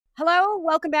Hello,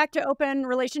 welcome back to Open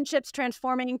Relationships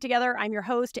Transforming Together. I'm your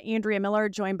host, Andrea Miller,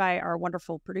 joined by our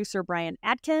wonderful producer, Brian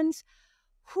Atkins.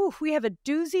 Whew, we have a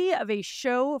doozy of a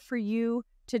show for you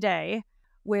today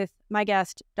with my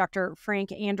guest, Dr.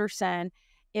 Frank Anderson.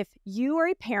 If you are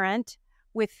a parent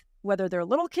with whether they're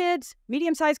little kids,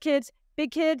 medium-sized kids,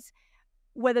 big kids,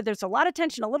 whether there's a lot of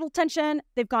tension, a little tension,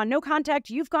 they've gone no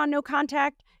contact, you've gone no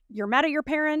contact, you're mad at your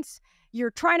parents, you're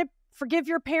trying to forgive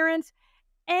your parents,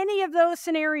 any of those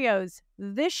scenarios,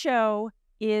 this show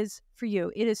is for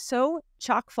you. It is so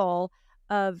chock full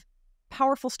of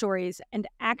powerful stories and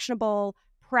actionable,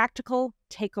 practical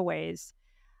takeaways.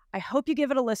 I hope you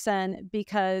give it a listen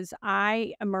because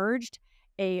I emerged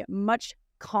a much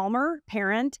calmer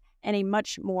parent and a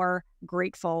much more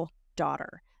grateful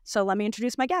daughter. So let me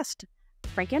introduce my guest,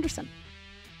 Frank Anderson.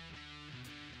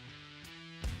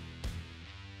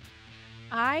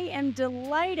 I am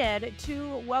delighted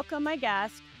to welcome my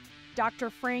guest, Dr.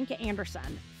 Frank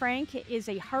Anderson. Frank is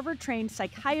a Harvard-trained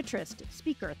psychiatrist,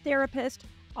 speaker, therapist,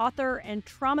 author, and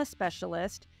trauma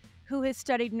specialist who has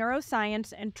studied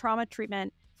neuroscience and trauma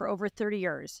treatment for over 30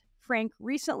 years. Frank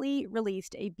recently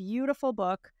released a beautiful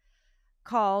book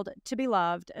called To Be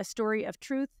Loved, A Story of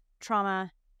Truth,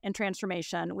 Trauma, and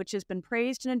Transformation, which has been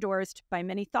praised and endorsed by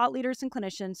many thought leaders and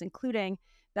clinicians, including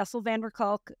Bessel van der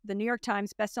Kolk, the New York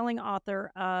Times bestselling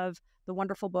author of the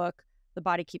wonderful book, The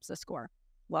Body Keeps the Score.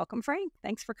 Welcome, Frank.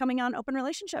 Thanks for coming on Open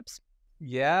Relationships.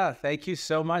 Yeah, thank you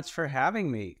so much for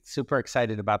having me. Super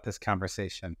excited about this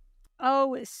conversation.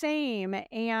 Oh, same.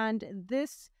 And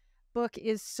this book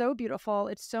is so beautiful.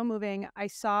 It's so moving. I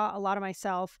saw a lot of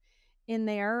myself in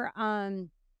there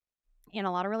in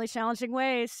a lot of really challenging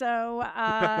ways. So,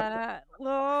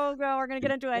 we're going to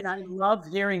get into it. And I love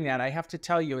hearing that. I have to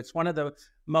tell you, it's one of the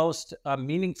most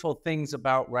meaningful things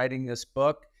about writing this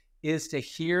book is to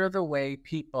hear the way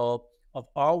people of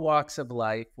all walks of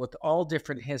life with all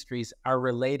different histories are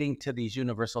relating to these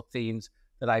universal themes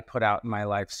that I put out in my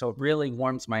life. So it really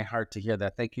warms my heart to hear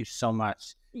that. Thank you so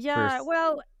much. Yeah,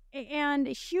 well, and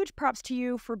huge props to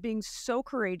you for being so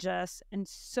courageous and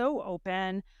so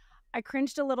open. I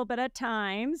cringed a little bit at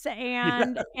times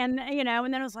and then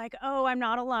it was like, oh, I'm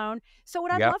not alone. So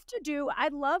what I'd love to do,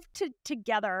 I'd love to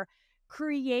together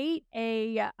create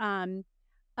a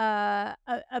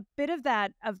bit of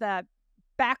that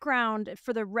background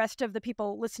for the rest of the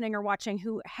people listening or watching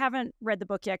who haven't read the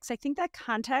book yet, because I think that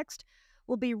context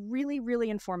will be really, really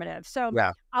informative. So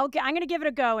I'm going to give it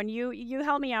a go, and you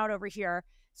help me out over here.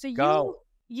 So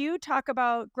you talk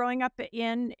about growing up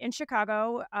in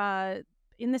Chicago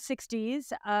in the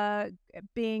 60s,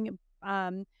 being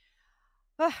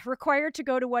required to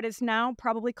go to what is now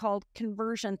probably called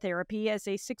conversion therapy as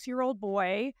a 6-year-old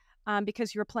boy.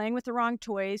 Because you were playing with the wrong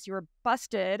toys, you were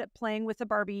busted playing with the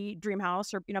Barbie dream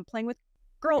house, or playing with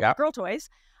girl toys.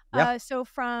 So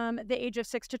from the age of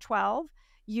 6 to 12,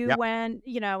 you went.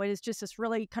 It is just this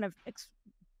really kind of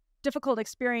difficult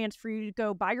experience for you to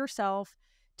go by yourself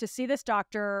to see this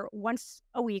doctor once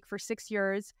a week for 6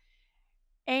 years,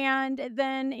 and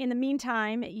then in the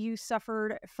meantime, you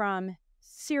suffered from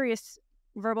serious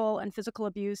verbal and physical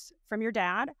abuse from your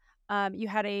dad. You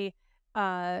had a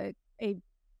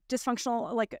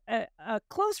dysfunctional, like a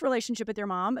close relationship with your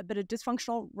mom, but a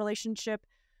dysfunctional relationship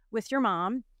with your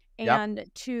mom, and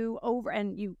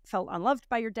and you felt unloved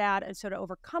by your dad, and so to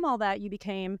overcome all that, you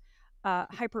became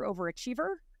a hyper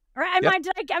overachiever. Or I'm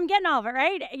getting all of it,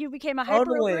 right? You became a hyper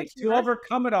overachiever to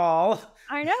overcome it all.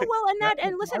 I know. Well,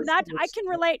 and listen, that I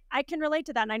can relate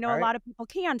to that, and I know a lot of people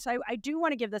can. So I do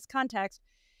want to give this context.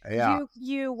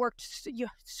 You worked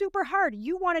super hard.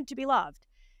 You wanted to be loved.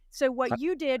 So what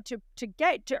you did to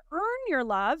earn your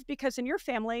love, because in your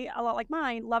family, a lot like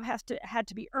mine, love had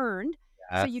to be earned.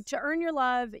 Yes. So to earn your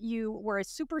love, you were a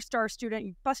superstar student.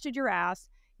 You busted your ass.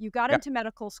 You got into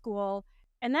medical school,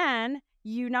 and then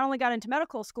you not only got into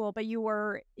medical school, but you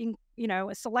were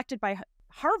selected by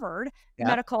Harvard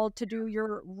Medical to do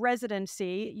your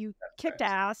residency. You kicked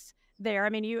ass there.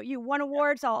 I mean, you won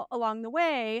awards all along the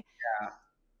way. Yeah.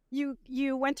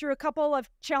 You went through a couple of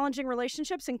challenging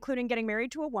relationships, including getting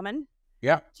married to a woman.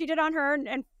 Yeah. Cheated on her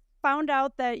and found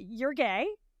out that you're gay.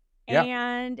 Yeah.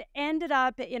 And ended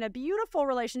up in a beautiful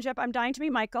relationship. I'm dying to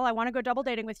meet Michael. I want to go double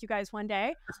dating with you guys one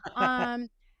day.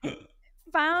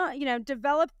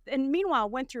 Developed, and meanwhile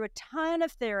went through a ton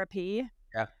of therapy.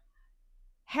 Yeah.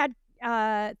 Had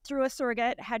through a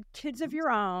surrogate, had kids of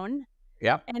your own.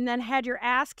 Yeah. And then had your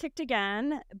ass kicked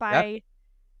again by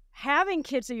having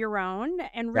kids of your own,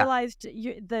 and realized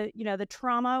the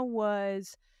trauma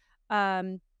was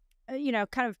kind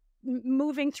of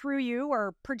moving through you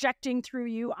or projecting through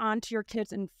you onto your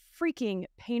kids, and freaking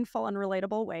painful and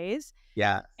relatable ways.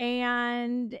 Yeah.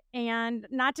 And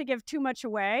not to give too much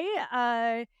away,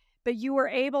 but you were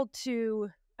able to,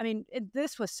 I mean,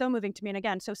 this was so moving to me. And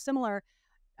again, so similar,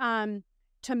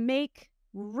 to make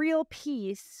real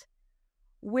peace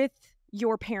with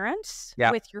your parents,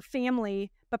 Yeah. with your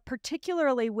family, but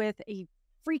particularly with a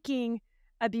freaking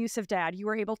abusive dad. You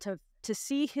were able to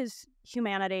see his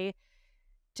humanity,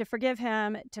 to forgive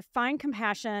him, to find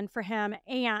compassion for him.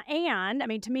 And I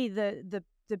mean, to me, the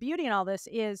beauty in all this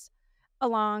is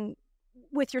along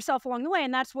with yourself along the way.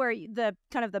 And that's where the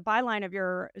kind of the byline of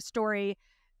your story,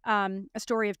 a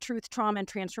story of truth, trauma, and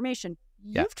transformation.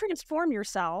 You've transformed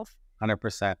yourself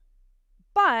 100%.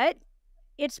 But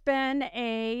it's been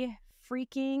a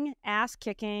freaking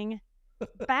ass-kicking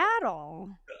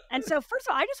battle. And so, first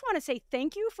of all, I just want to say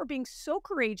thank you for being so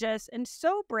courageous and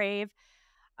so brave.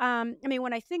 I mean,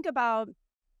 when I think about,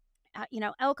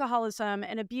 alcoholism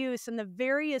and abuse and the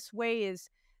various ways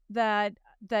that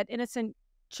innocent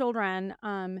children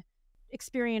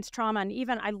experience trauma, and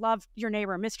even I love your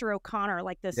neighbor, Mr. O'Connor,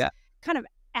 like this kind of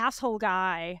asshole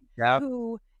guy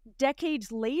who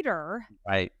decades later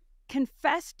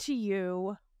confessed to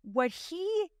you what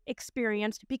he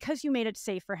experienced because you made it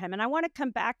safe for him. And I want to come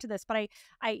back to this, but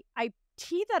I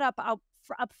tee that up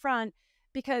front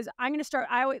because I'm going to start.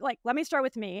 Let me start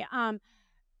with me. I've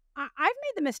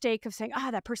made the mistake of saying,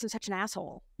 that person's such an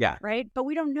asshole. Yeah. Right. But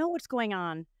we don't know what's going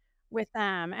on with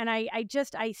them. And I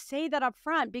say that up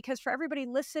front because for everybody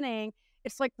listening,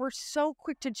 it's like we're so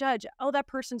quick to judge. Oh, that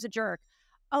person's a jerk.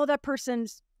 Oh, that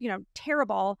person's,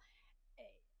 terrible.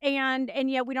 And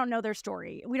yet we don't know their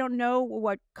story. We don't know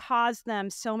what caused them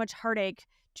so much heartache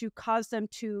to cause them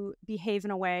to behave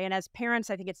in a way. And as parents,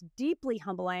 I think it's deeply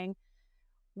humbling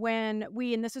when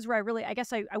and this is where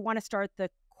I want to start the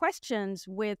questions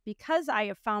with, because I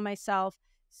have found myself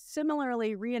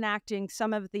similarly reenacting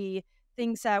some of the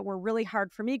things that were really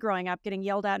hard for me growing up, getting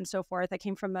yelled at and so forth. I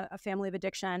came from a family of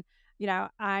addiction.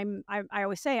 I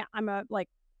always say I'm a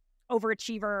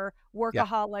overachiever,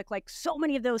 workaholic, like so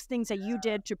many of those things that you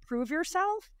did to prove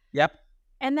yourself. Yep.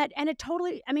 And it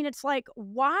totally, I mean, it's like,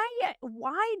 why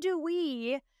do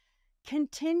we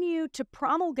continue to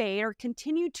promulgate or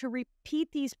continue to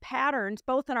repeat these patterns,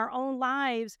 both in our own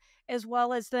lives, as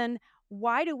well as then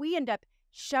why do we end up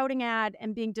shouting at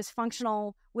and being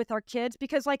dysfunctional with our kids?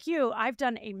 Because like you, I've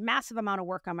done a massive amount of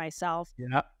work on myself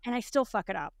and I still fuck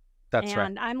it up. That's right.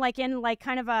 And I'm like in like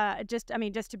kind of just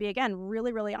to be, again,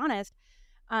 really, really honest,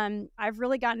 I've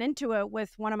really gotten into it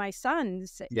with one of my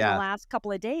sons in the last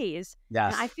couple of days.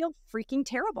 Yes. And I feel freaking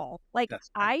terrible. Like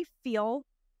I feel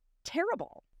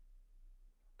terrible.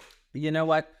 You know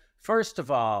what? First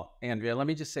of all, Andrea, let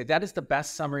me just say that is the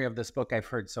best summary of this book I've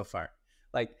heard so far.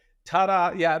 Like,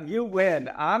 ta-da, yeah, you win.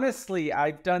 Honestly,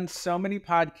 I've done so many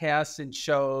podcasts and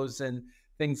shows and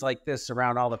things like this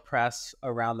around all the press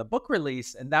around the book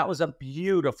release, and that was a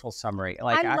beautiful summary.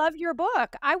 Like, I love your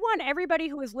book. I want everybody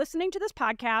who is listening to this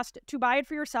podcast to buy it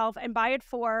for yourself and buy it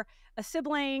for a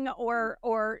sibling or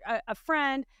a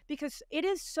friend, because it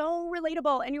is so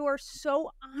relatable and you are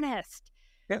so honest.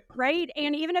 Right.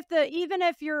 And even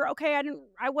if you're okay,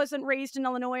 I wasn't raised in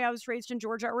Illinois, I was raised in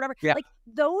Georgia or whatever. Like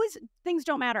those things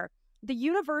don't matter. The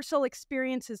universal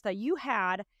experiences that you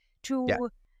had to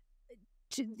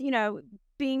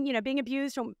being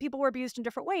abused, and people were abused in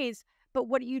different ways, but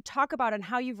what you talk about and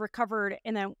how you've recovered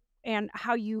and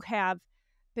how you have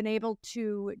been able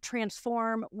to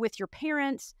transform with your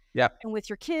parents and with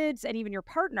your kids and even your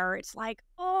partner, it's like,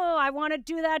 oh, I want to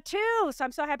do that too. So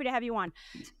I'm so happy to have you on.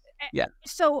 Yeah.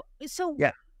 So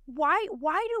why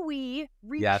do we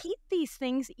repeat these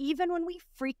things even when we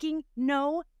freaking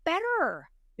know better?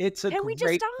 It's a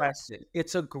great question.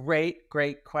 It's a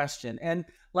great question. And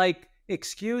like,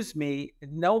 excuse me,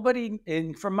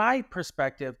 from my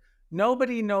perspective,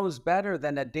 nobody knows better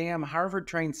than a damn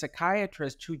Harvard-trained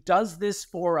psychiatrist who does this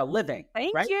for a living.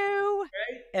 Thank you.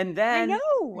 Right? And then I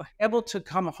know. Able to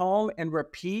come home and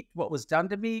repeat what was done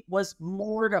to me was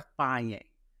mortifying.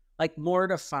 Like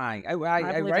mortifying. I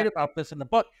write about this in the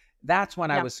book. That's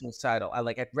when I was suicidal.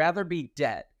 I'd rather be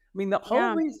dead. I mean, the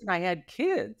whole reason I had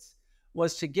kids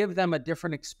was to give them a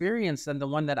different experience than the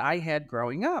one that I had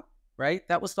growing up, right?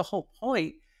 That was the whole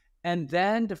point. And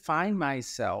then to find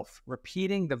myself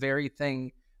repeating the very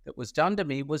thing that was done to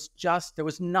me was there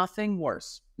was nothing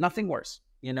worse,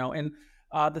 And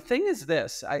the thing is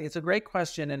this, it's a great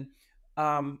question.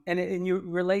 And you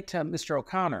relate to Mr.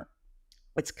 O'Connor.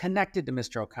 It's connected to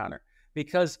Mr. O'Connor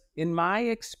because in my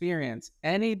experience,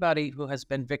 anybody who has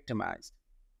been victimized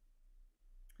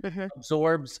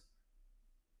absorbs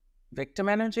victim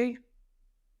energy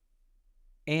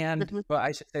And, Mhm. but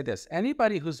I should say this,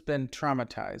 anybody who's been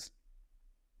traumatized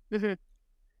Mhm.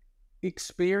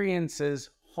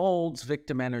 holds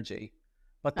victim energy,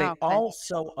 but they Okay.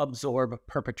 also absorb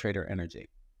perpetrator energy.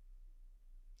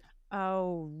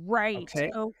 Oh, right.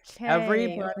 Okay. Okay.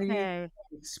 Everybody Okay.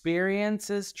 who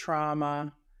experiences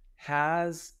trauma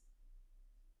has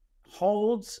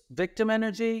holds victim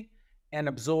energy and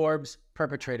absorbs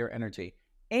perpetrator energy.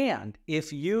 And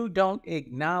if you don't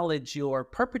acknowledge your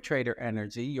perpetrator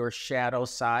energy, your shadow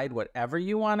side, whatever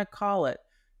you want to call it,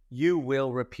 you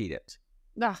will repeat it.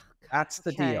 Ugh, That's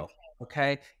the okay. deal.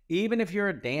 Okay. Even if you're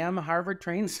a damn Harvard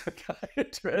trained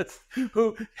psychiatrist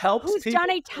who helps Who's done people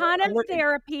a feel ton a of living.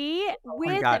 therapy Oh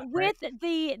my God. Right. with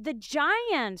the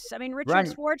giants. I mean, Richard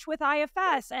Right. Schwartz with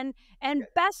IFS Yeah, and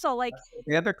Bessel, like, that's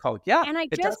the other call. Yeah. and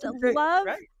It doesn't fit.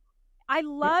 Right. I Yeah.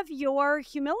 love your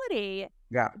humility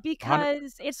Yeah. 100%.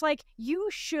 because it's like you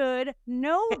should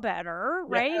know better,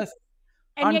 right? Yes.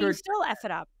 And yet you 100%. still F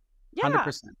it up. Yeah.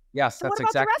 100%. Yes. So what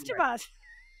That's about the exactly rest of right. us?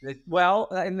 Well,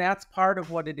 and that's part of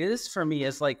what it is for me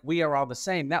is like, we are all the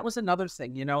same. That was another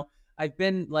thing, I've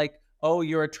been like, oh,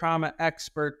 you're a trauma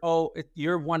expert. Oh,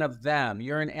 you're one of them.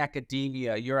 You're in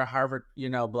academia. You're a Harvard,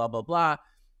 blah, blah, blah.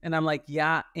 And I'm like,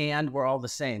 yeah, and we're all the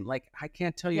same. Like, I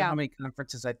can't tell you how Yeah. many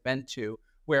conferences I've been to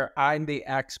where I'm the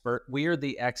expert, we're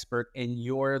the expert, and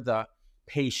you're the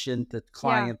patient, the Yeah.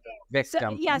 client, the So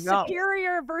victim. yeah, No.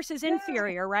 superior versus Yeah.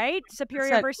 inferior, right?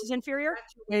 Superior 100%. versus inferior?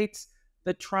 Perpetuates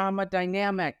the trauma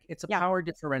dynamic. It's a Yeah. power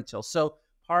differential. So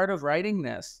part of writing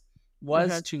this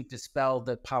was Mhm. to dispel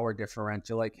the power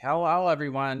differential. Like, hello,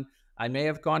 everyone. I may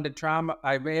have gone to trauma.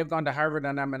 I may have gone to Harvard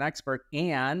and I'm an expert,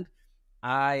 and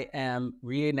I am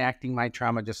reenacting my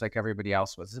trauma just like everybody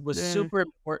else was. It was Yeah. super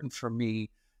important for me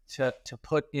to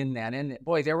put in that. And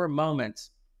boy, there were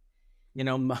moments,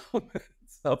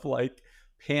 moments of like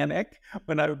panic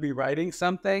when I would be writing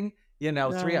something,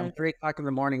 Right. 3 o'clock in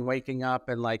the morning, waking up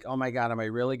and like, oh my God, am I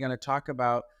really going to talk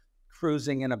about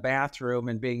cruising in a bathroom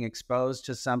and being exposed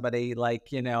to somebody like,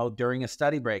 during a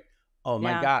study break? Oh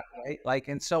my Yeah. God. Right. Like,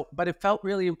 and so, but it felt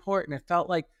really important. It felt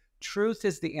like truth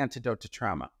is the antidote to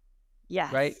trauma,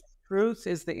 right? Yes. Truth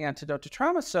is the antidote to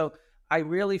trauma. So I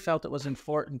really felt it was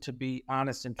important to be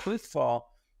honest and truthful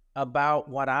about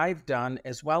what I've done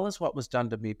as well as what was done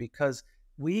to me, because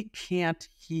we can't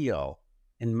heal,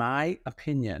 in my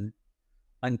opinion,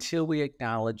 until we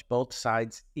acknowledge both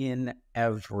sides in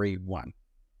everyone.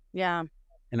 Yeah.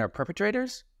 In our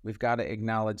perpetrators, we've got to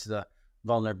acknowledge the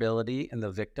vulnerability and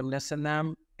the victimness in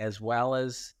them, as well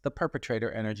as the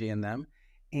perpetrator energy in them,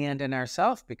 and in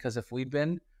ourselves, because if we've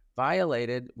been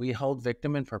violated, we hold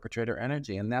victim and perpetrator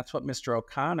energy. And that's what Mr.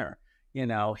 O'Connor,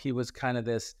 he was kind of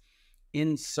this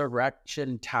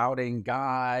insurrection touting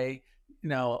guy,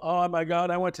 oh my God,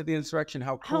 I went to the insurrection.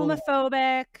 How cool.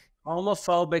 Homophobic.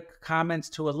 Homophobic comments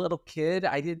to a little kid.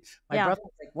 My Yeah. brother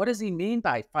was like, what does he mean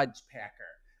by fudge packer?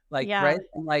 Like, Yeah. right?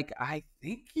 I'm like, I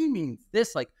think he means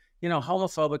this, like,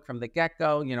 homophobic from the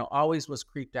get-go, always was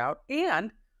creeped out.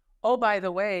 And, oh, by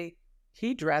the way,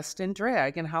 he dressed in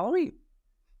drag in Halloween.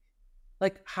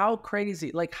 Like, how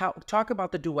crazy, like, how, talk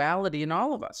about the duality in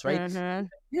all of us, right? Mhm.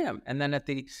 Yeah. And then at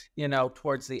the,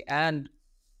 towards the end,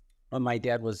 when my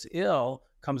dad was ill,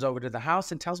 comes over to the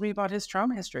house and tells me about his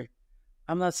trauma history.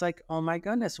 I'm just like, oh my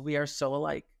goodness, we are so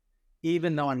alike,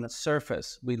 even though on the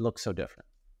surface we look so different.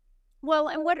 Well,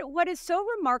 and what is so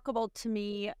remarkable to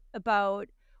me about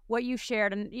what you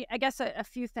shared, and I guess a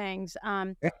few things.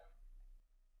 Yeah.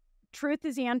 Truth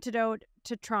is the antidote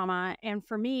to trauma, and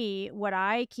for me, what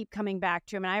I keep coming back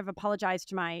to, I mean, I have apologized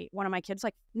to one of my kids,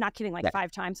 like, not kidding, like Yeah. 5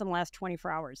 times in the last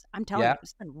 24 hours. I'm telling Yeah. you,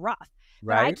 it's been rough.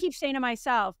 But I Right. keep saying to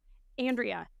myself,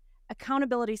 Andrea,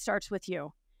 accountability starts with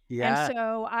you. And Yeah.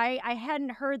 so I hadn't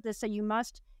heard this, so you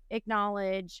must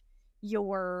acknowledge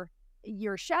your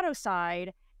shadow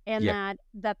side, and Yeah.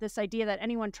 that this idea that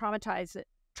anyone traumatized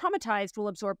will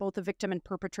absorb both the victim and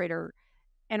perpetrator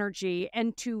energy,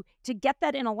 and to get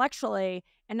that intellectually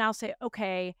and now say,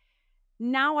 okay,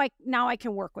 now I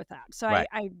can work with that. So Right.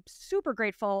 I'm super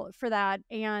grateful for that.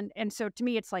 And so to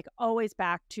me, it's like always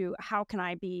back to how can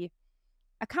I be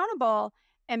accountable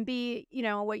and be,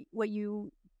 what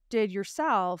you did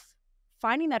yourself,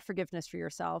 finding that forgiveness for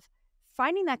yourself,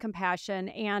 finding that compassion.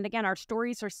 And again, our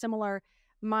stories are similar.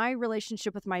 My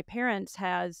relationship with my parents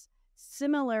has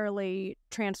similarly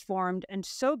transformed and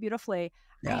so beautifully.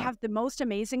 I Yeah. have the most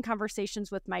amazing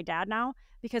conversations with my dad now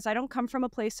because I don't come from a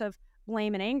place of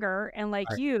blame and anger. And like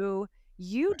Right. you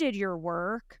Right. did your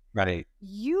work. Right.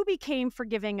 You became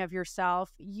forgiving of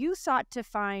yourself. You sought to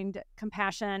find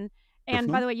compassion.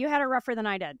 And by Mhm. the way, you had it rougher than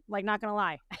I did, like, not gonna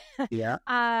lie. Yeah. uh,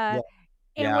 Yeah.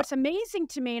 and Yeah. what's amazing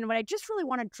to me, and what I just really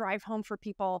want to drive home for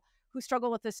people who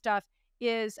struggle with this stuff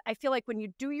is I feel like when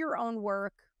you do your own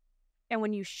work and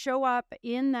when you show up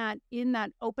in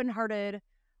that open-hearted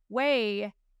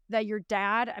way that your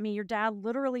dad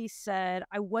literally said,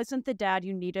 I wasn't the dad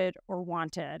you needed or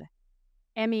wanted.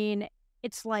 I mean,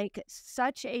 it's like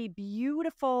such a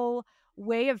beautiful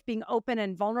way of being open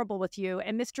and vulnerable with you.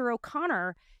 And Mr.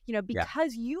 O'Connor, Yeah.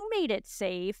 because you made it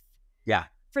safe Yeah.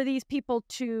 for these people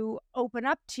to open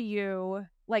up to you,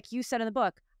 like you said in the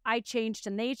book, I changed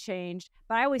and they changed.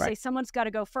 But I always say someone's got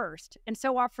to go first. And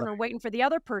so often we're waiting for the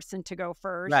other person to go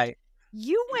first. Right.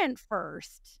 You went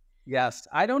first. Yes.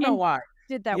 I don't know why.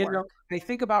 Did that work? I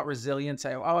think about resilience.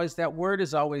 That word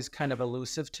is always kind of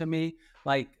elusive to me,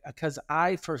 like, because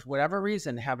I, for whatever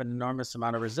reason, have an enormous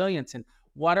amount of resilience. And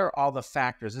what are all the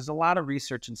factors? There's a lot of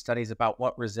research and studies about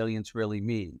what resilience really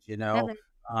means, and I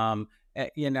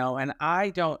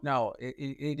don't know.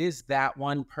 It is that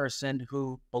one person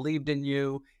who believed in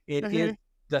you. It is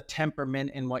the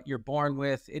temperament and what you're born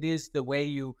with. It is the way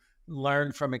you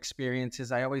learn from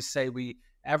experiences. I always say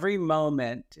every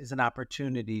moment is an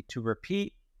opportunity to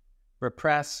repeat,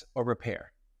 repress, or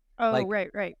repair. Oh, right.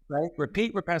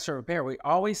 Repeat, repress, or repair. We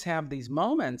always have these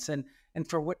moments. And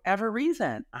for whatever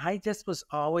reason, I just was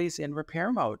always in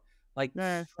repair mode, like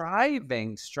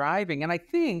striving. And I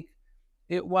think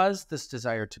it was this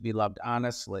desire to be loved,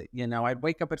 honestly. I'd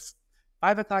wake up at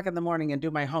 5 o'clock in the morning and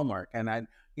do my homework. And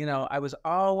I was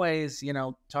always,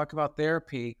 talk about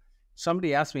therapy.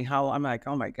 Somebody asked me how, I'm like,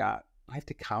 oh my God, I have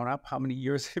to count up how many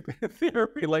years I've been in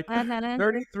therapy, like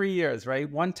 33 years, right?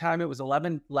 One time it was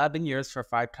 11 years for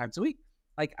 5 times a week.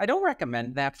 Like, I don't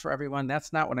recommend that for everyone.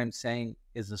 That's not what I'm saying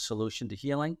is the solution to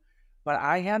healing. But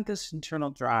I had this internal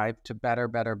drive to better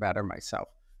myself.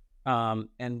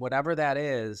 And whatever that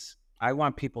is, I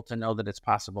want people to know that it's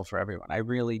possible for everyone. I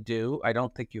really do. I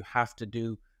don't think you have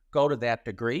to go to that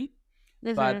degree,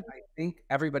 but I think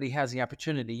everybody has the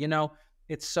opportunity.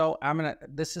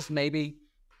 This is maybe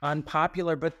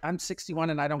unpopular, but I'm 61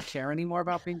 and I don't care anymore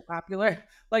about being popular.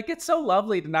 Like, it's so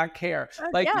lovely to not care. It's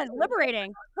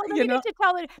liberating. Well, you get to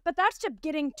tell it, but that's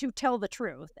getting to tell the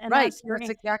truth. And that's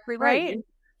exactly right.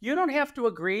 You don't have to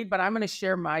agree, but I'm going to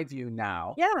share my view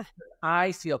now. Yeah.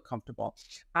 I feel comfortable.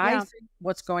 I think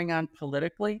what's going on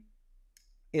politically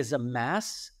is a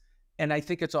mess, and I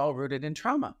think it's all rooted in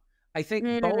trauma. I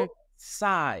think both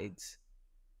sides,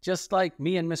 just like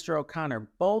me and Mr. O'Connor,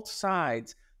 both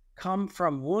sides come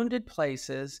from wounded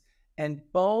places, and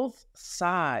both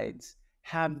sides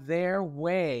have their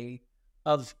way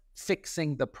of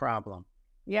fixing the problem.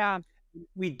 Yeah.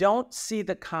 We don't see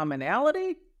the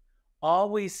commonality.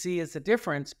 All we see is the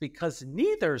difference because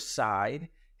neither side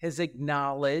has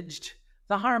acknowledged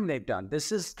the harm they've done.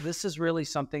 This is really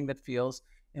something that feels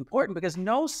important because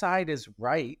no side is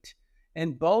right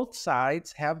and both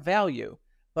sides have value.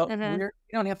 But we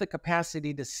don't have the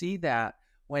capacity to see that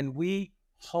when we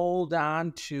hold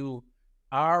on to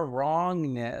our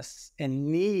wrongness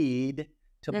and need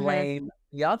to blame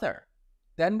the other.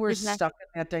 Then we're stuck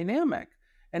in that dynamic.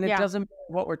 And it doesn't matter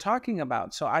what we're talking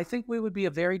about. So I think we would be a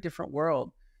very different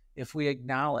world if we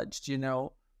acknowledged,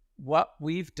 what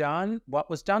we've done, what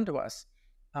was done to us,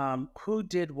 who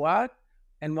did what,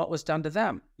 and what was done to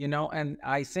them, And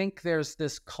I think there's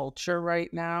this culture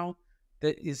right now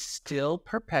that is still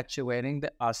perpetuating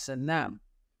the us and them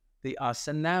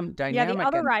dynamic. Yeah, the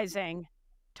otherizing.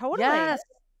 Totally. Yes.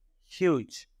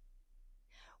 Huge.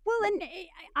 Well, and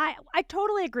I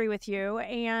totally agree with you,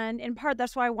 and in part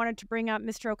that's why I wanted to bring up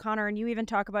Mr. O'Connor. And you even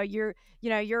talk about you're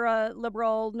a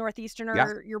liberal Northeasterner.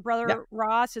 Yeah. Your brother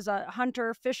Ross is a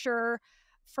hunter fisher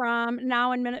from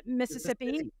now in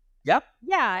Mississippi. Yep.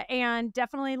 Yeah, and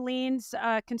definitely leans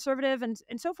conservative and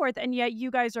so forth. And yet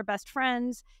you guys are best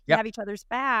friends. You have each other's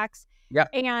backs. Yeah.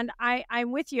 And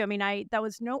I'm with you. I mean, that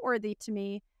was noteworthy to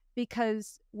me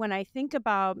because when I think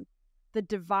about the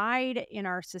divide in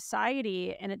our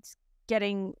society and it's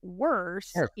getting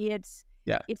worse, it's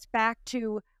back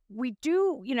to we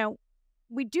do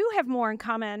have more in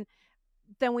common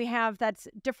than we have that's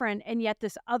different, and yet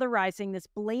this otherizing, this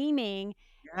blaming,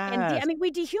 and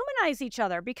we dehumanize each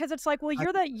other because it's like, well,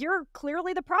 you're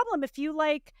clearly the problem if you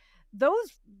like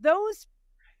those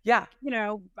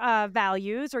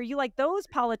values, or you like those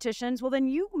politicians, well then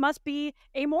you must be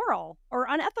amoral or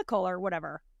unethical or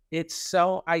whatever.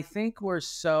 I think we're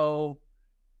so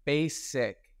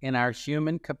basic in our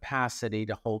human capacity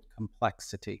to hold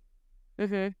complexity.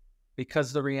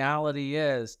 Because the reality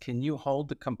is, can you hold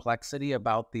the complexity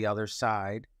about the other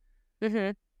side?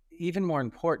 Even more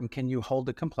important, can you hold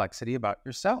the complexity about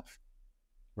yourself?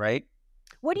 Right?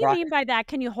 What do you mean by that?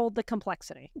 Can you hold the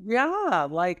complexity? Yeah,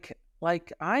 like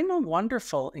I'm a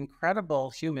wonderful,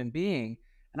 incredible human being.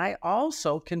 And I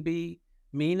also can be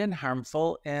mean and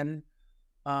harmful and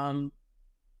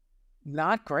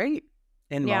not great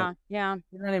in Yeah. moments. Yeah.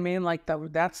 You know what I mean? Like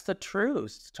that's the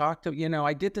truth. Talk to,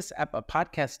 I did this a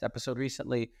podcast episode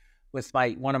recently with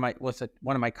one of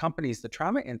my companies, the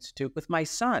Trauma Institute, with my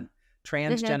son,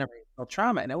 Mm-hmm. transgenerational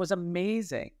trauma. And it was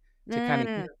amazing to kind of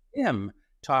Mm. hear him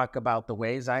talk about the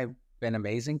ways I've been an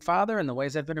amazing father and the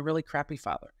ways I've been a really crappy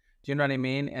father. Do you know what I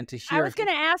mean? And to I hear was going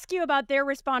to ask you about their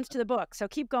response to the book, so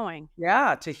keep going.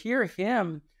 yeah, to hear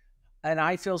him, and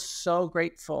I feel so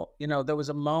grateful. There was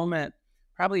a moment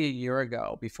probably a year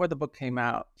ago before the book came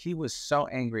out. He was so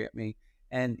angry at me,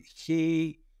 and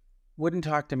he wouldn't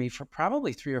talk to me for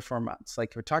probably 3 or 4 months.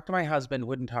 Like, would talk to my husband,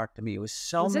 wouldn't talk to me. He was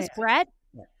so Was mad. this Brett?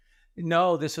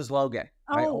 No, this was Logan,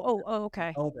 my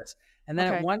Okay. oldest. And then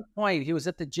at Okay. one point, he was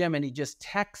at the gym, and he just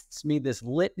texts me this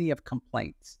litany of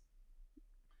complaints.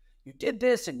 You did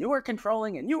this, and you were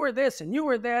controlling, and you were this, and you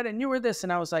were that, and you were this.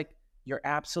 And I was like, you're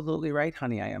absolutely right,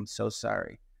 honey. I am so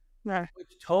sorry. Yeah.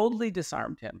 Which totally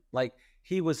disarmed him. Like,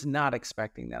 he was not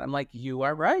expecting that. I'm like, you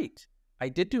are right. I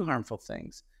did do harmful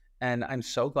things. And I'm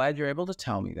so glad you're able to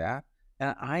tell me that.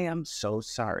 And I am so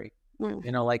sorry.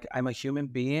 Mm. Like, I'm a human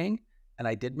being and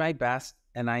I did my best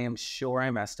and I am sure I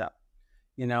messed up,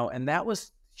 and that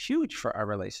was huge for our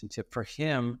relationship, for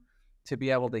him to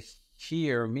be able to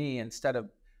hear me instead of,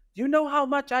 do you know how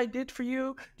much I did for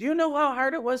you? Do you know how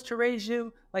hard it was to raise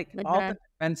you? Like all Okay. the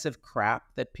defensive crap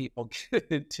that people get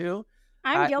into.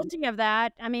 I'm I, guilty of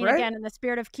that. I mean, right? again, in the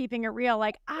spirit of keeping it real,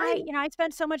 like Right. I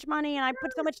spent so much money and I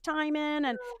put so much time in,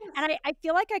 and Yes. I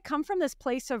feel like I come from this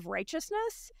place of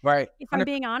righteousness, Right. if I'm 100%.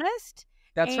 being honest.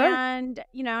 That's right. And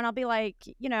and I'll be like,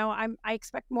 I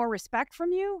expect more respect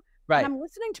from you, and Right. I'm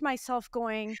listening to myself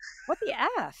going, what the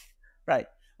f? Right.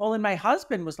 Well, and my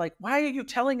husband was like, why are you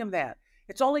telling him that?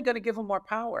 It's only going to give him more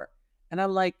power. And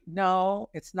I'm like, no,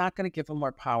 it's not going to give him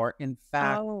more power. In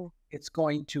fact, Oh. it's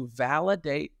going to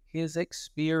validate his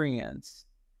experience.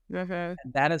 Okay.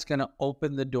 And that is going to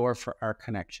open the door for our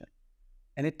connection.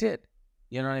 And it did.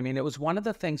 You know what I mean? It was one of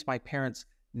the things my parents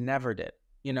never did.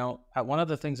 One of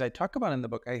the things I talk about in the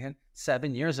book, I had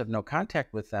 7 years of no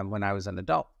contact with them when I was an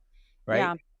adult. Right.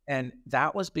 Yeah. And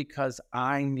that was because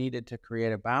I needed to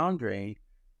create a boundary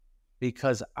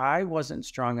because I wasn't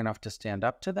strong enough to stand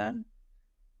up to them,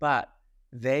 but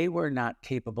they were not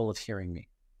capable of hearing me.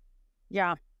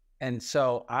 Yeah. And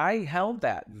so I held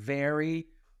that very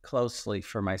closely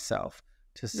for myself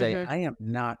to say, Mhm. I am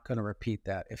not going to repeat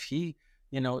that. If he,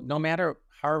 no matter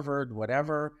Harvard,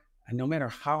 whatever, and no matter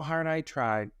how hard I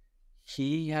tried,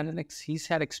 he's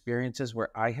had experiences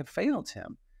where I have failed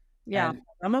him. Yeah. And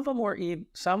some of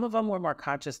them were more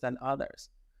conscious than others.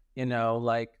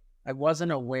 Like I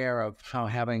wasn't aware of how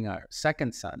having a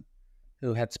second son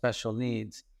who had special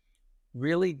needs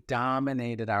really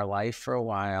dominated our life for a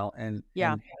while and Yeah.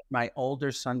 had my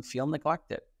older son feel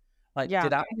neglected. Like, Yeah.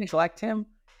 did I neglect him?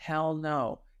 Hell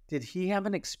no. Did he have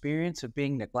an experience of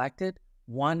being neglected?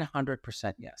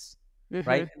 100% yes.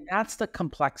 Right. Mhm. And that's the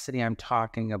complexity I'm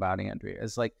talking about, Andrea,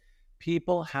 is like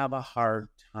people have a hard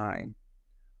time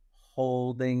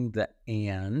holding the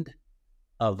and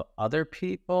of other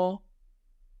people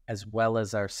as well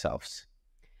as ourselves.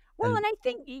 Well, And and I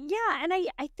think, yeah, and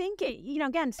I think,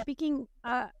 again, speaking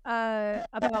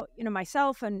about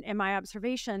myself and my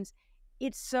observations,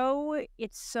 it's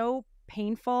so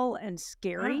painful and yeah,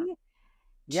 scary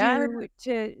yeah,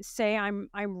 to say I'm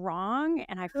wrong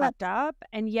and I fucked up,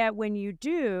 and yet when you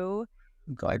do,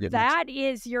 I'm glad you mentioned. that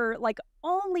is your like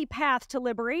only path to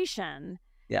liberation.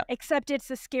 Yeah. Except it's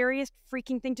the scariest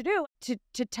freaking thing to do,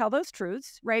 to tell those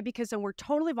truths, right? Because then we're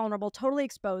totally vulnerable, totally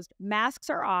exposed. Masks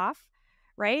are off,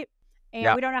 right? And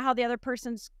Yeah. we don't know how the other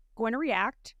person's going to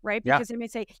react, right? Yeah. Because they may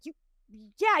say,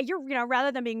 you're rather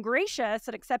than being gracious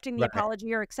and accepting the Right.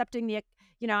 apology or accepting the,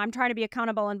 I'm trying to be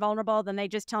accountable and vulnerable, then they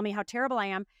just tell me how terrible I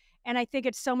am. And I think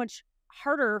it's so much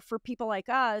harder for people like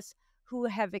us who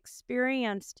have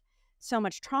experienced so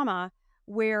much trauma,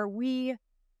 where we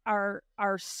are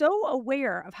so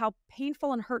aware of how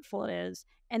painful and hurtful it is,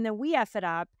 and then we F it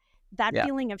up. That Yeah.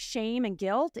 feeling of shame and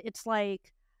guilt, it's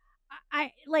like,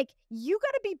 I like, you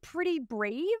got to be pretty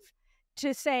brave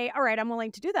to say, all right, I'm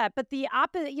willing to do that. But the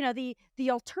opposite,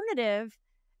 the alternative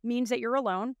means that you're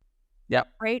alone, Yeah.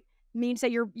 right? Means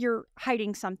that you're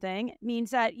hiding something.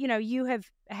 Means that you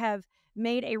have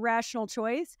made a rational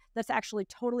choice that's actually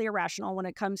totally irrational when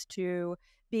it comes to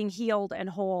being healed and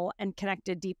whole and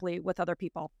connected deeply with other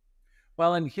people.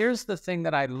 Well, and here's the thing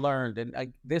that I learned,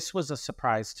 and this was a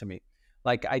surprise to me.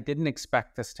 Like, I didn't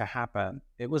expect this to happen.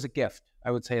 It was a gift.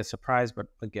 I would say a surprise, but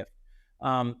a gift.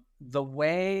 The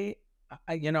way,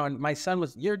 and my son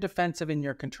was, you're defensive and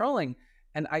you're controlling.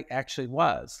 And I actually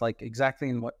was, like, exactly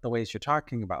in the ways you're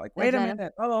talking about, like, "Wait a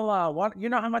minute, blah, blah, blah, what, you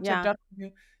know how much I've Yeah. done for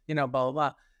you?" Blah, blah,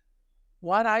 blah.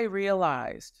 What I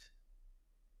realized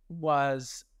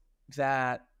was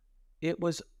that it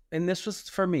was, and this was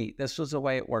for me, this was the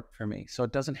way it worked for me, so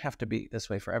it doesn't have to be this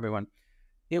way for everyone.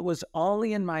 It was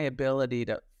only in my ability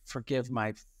to forgive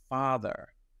my father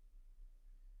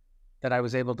that I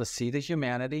was able to see the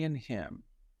humanity in him,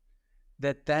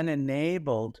 that then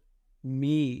enabled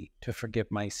me to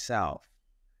forgive myself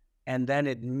and then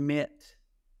admit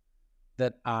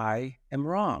that I am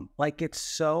wrong. Like, it's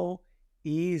so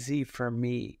easy for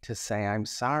me to say I'm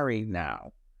sorry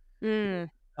now Mm.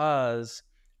 because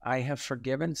I have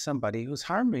forgiven somebody who's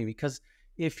harmed me. Because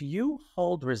if you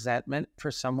hold resentment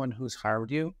for someone who's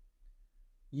harmed you,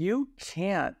 you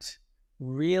can't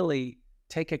really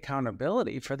take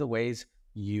accountability for the ways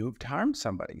you've harmed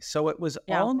somebody. So it was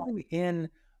Yeah. only in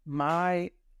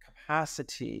my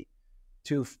capacity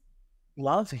to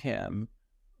love him,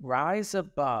 rise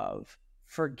above,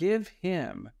 forgive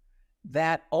him,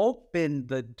 that opened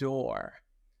the door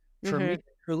for me Mm-hmm. to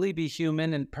truly be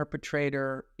human and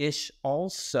perpetrator-ish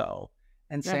also,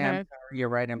 and say, I'm Mm-hmm. sorry, you're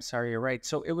right, I'm sorry, you're right.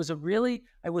 So it was a really,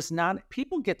 I was not,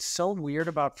 people get so weird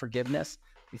about forgiveness,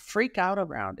 they freak out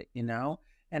around it,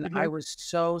 And Mm-hmm. I was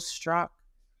so struck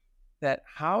that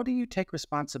how do you take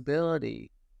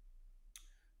responsibility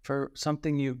for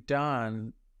something you've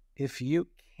done if you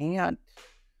can't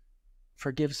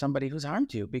forgive somebody who's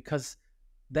harmed you? Because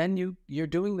then you're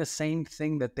doing the same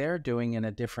thing that they're doing in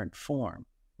a different form,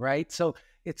 right? So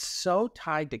it's so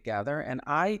tied together. And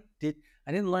I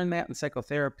didn't learn that in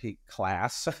psychotherapy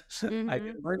class. I Mm-hmm.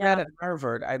 didn't learn that Yeah. at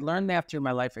Harvard. I learned that through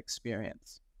my life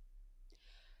experience.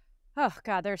 Oh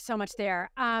God, there's so much there.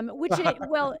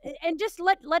 Well, and just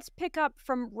let's pick up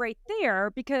from right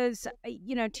there because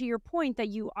to your point that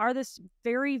you are this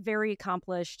very, very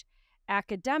accomplished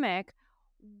academic.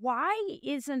 Why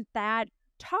isn't that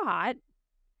taught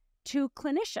to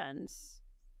clinicians?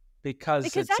 Because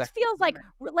Because it's that feels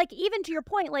like even to your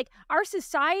point, like our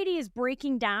society is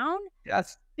breaking down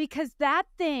yes, because that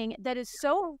thing that is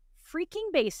so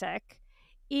freaking basic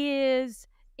is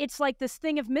it's like this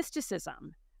thing of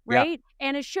mysticism, yeah, right?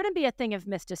 And it shouldn't be a thing of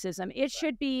mysticism. It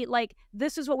should be like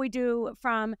this is what we do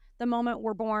from the moment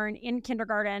we're born in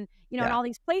kindergarten, in yeah, all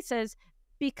these places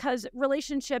because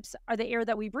relationships are the air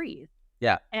that we breathe.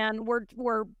 yeah. And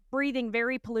we're breathing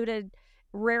very polluted,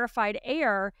 rarefied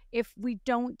air if we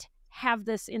don't have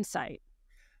this insight.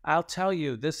 I'll tell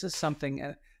you, this is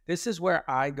something, this is where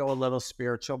I go a little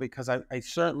spiritual because I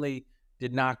certainly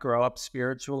did not grow up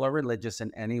spiritual or religious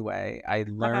in any way. I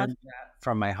Uh-huh. learned that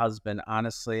from my husband,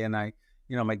 honestly. And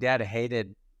my dad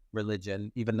hated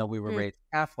religion, even though we were Mm, raised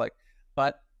Catholic.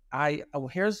 But I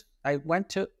went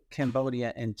to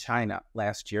Cambodia and China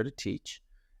last year to teach.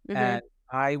 mm-hmm. And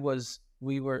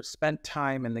spent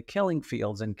time in the killing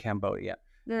fields in Cambodia.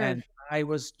 Mm, And I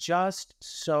was just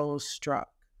so struck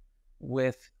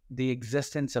with the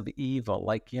existence of evil.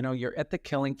 Like, you're at the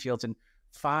killing fields and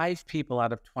 5 people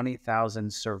out of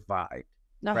 20,000 survived,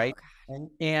 oh, right? God.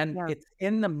 And Yeah. it's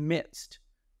in the midst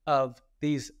of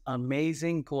these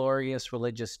amazing, glorious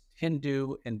religious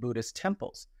Hindu and Buddhist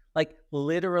temples, like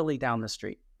literally down the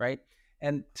street, right?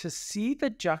 And to see the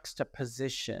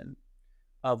juxtaposition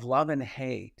of love and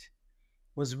hate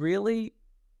was really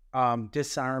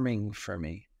disarming for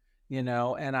me, and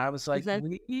I was like, Mhm.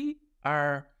 we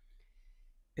are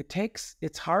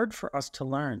it's hard for us to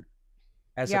learn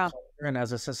as a Yeah. culture and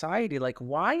as a society. Like,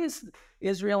 why is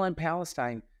Israel and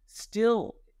Palestine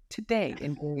still today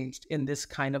engaged in this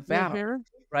kind of battle? Mhm.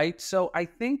 Right. So I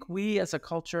think we as a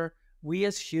culture, we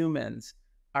as humans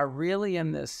are really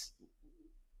in this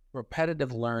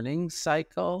repetitive learning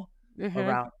cycle Mhm.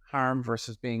 around harm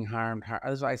versus being harmed.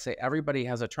 As I say, everybody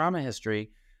has a trauma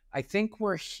history. I think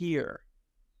we're here.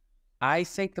 I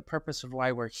think the purpose of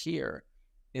why we're here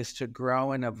is to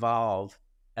grow and evolve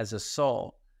as a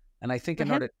soul. And I think in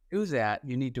Mhm. order to do that,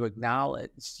 you need to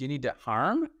acknowledge, you need to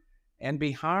harm and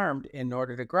be harmed in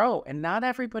order to grow. And not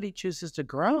everybody chooses to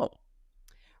grow,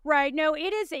 Right. No,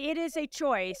 it is a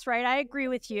choice, right? I agree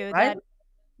with you right?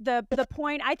 that the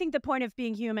point I think the point of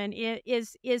being human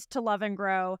is to love and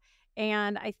grow.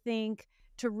 And I think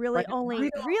to really But it only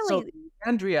might also, really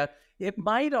Andrea, it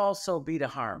might also be to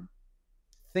harm.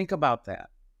 Think about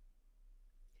that.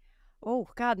 oh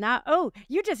God, now oh,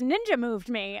 you just ninja moved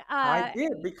me. I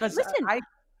did because Listen,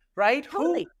 right?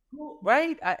 totally.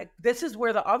 Right? This is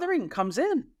where the othering comes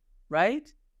in,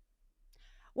 right?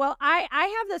 Well, I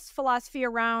have this philosophy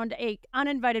around a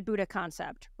uninvited Buddha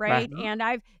concept, Right. right? And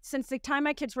I've since the time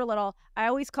my kids were little, I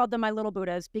always called them my little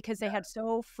Buddhas because they had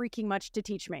so freaking much to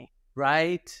teach me.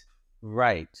 Right.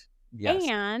 Right. Yes.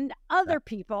 and Yeah. other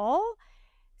people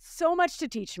so much to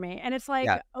teach me. And it's like,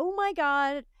 Yeah. oh my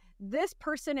God, this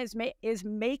person is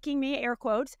making me, air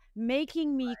quotes,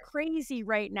 making me crazy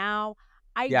right now.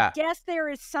 I Yeah. guess there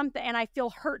is something, and I feel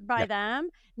hurt by Yeah. them.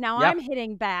 Now I'm Yep.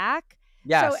 hitting back.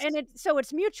 Yes. So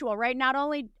it's mutual, right? Not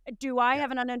only do I Yeah.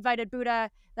 have an uninvited Buddha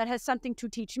that has something to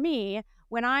teach me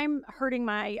when I'm hurting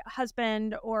my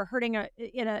husband or hurting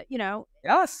in a,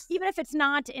 Yes. even if it's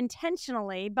not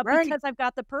intentionally, but Right. because I've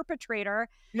got the perpetrator,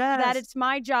 that Yes. it's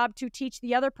my job to teach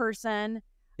the other person,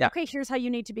 Yeah. okay, here's how you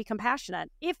need to be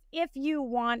compassionate. If you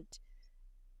want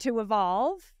to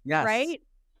evolve, Yes. right?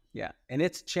 Yeah. And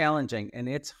it's challenging and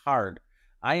it's hard.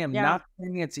 I am Yeah. not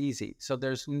saying it's easy. So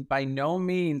by no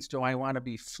means do I want to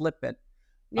be flippant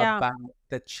Yeah. about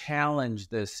the challenge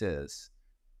this is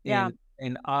Yeah.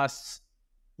 in us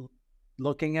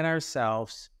looking at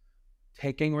ourselves,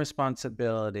 taking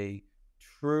responsibility,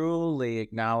 truly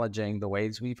acknowledging the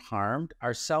ways we've harmed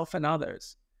ourselves and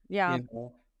others, Yeah.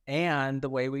 and the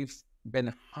way we've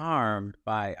been harmed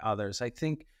by others. I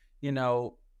think, you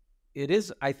know,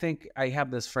 I think I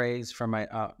have this phrase from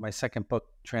my second book,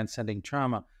 Transcending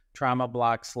Trauma. Trauma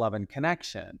blocks love and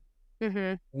connection,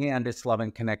 Mhm. and it's love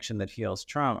and connection that heals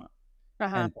trauma.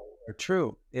 Uh-huh. And both are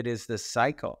true. It is this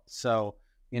cycle. So,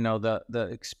 the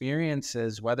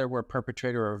experiences, whether we're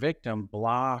perpetrator or victim,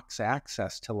 blocks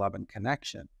access to love and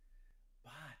connection.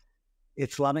 But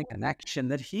it's love and connection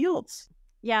that heals.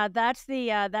 Yeah, that's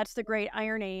the great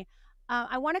irony.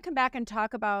 I want to come back and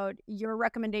talk about your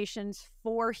recommendations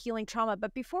for healing trauma,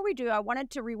 but before we do, I wanted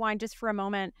to rewind just for a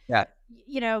moment. Yeah.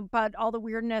 But all the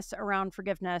weirdness around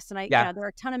forgiveness, and Yeah. there are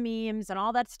a ton of memes and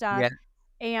all that stuff. Yeah.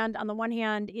 And on the one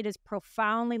hand, it is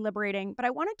profoundly liberating. But I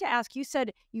wanted to ask, you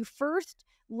said you first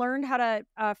learned how to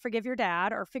forgive your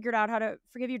dad, or figured out how to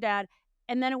forgive your dad,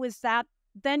 and then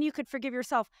then you could forgive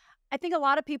yourself. I think a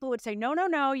lot of people would say, no, no,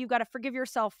 no, you got to forgive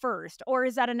yourself first. Or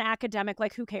is that an academic,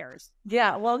 like, who cares?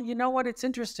 Yeah. Well, you know what? It's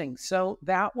interesting. So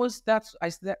that was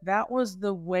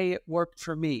the way it worked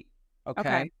for me. Okay.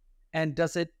 Okay. And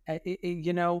does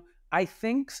I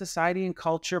think society and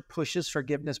culture pushes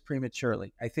forgiveness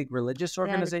prematurely. I think religious Yeah.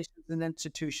 organizations and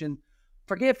institutions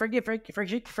forgive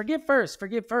first,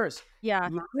 forgive first. Yeah.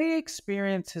 My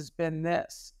experience has been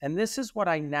this, and this is what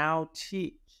I now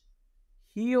teach: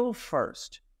 heal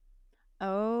first, and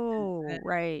Oh, then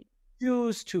right.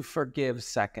 choose to forgive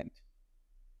second.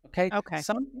 Okay. Okay.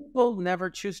 Some people never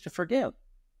choose to forgive.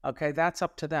 Okay. That's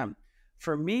up to them.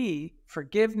 For me,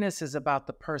 forgiveness is about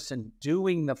the person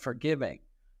doing the forgiving,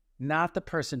 not the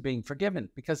person being forgiven.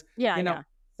 Because, Yeah.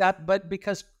 Yeah. but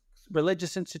because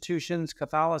religious institutions,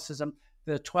 Catholicism,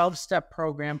 the 12-step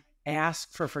program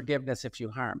asks for forgiveness if you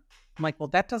harm. I'm like, well,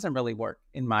 that doesn't really work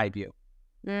in my view.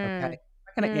 Okay. Mm, I'm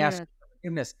not going to ask mm, for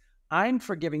forgiveness. I'm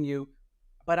forgiving you,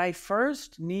 but I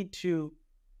first need to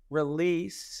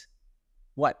release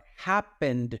what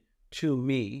happened to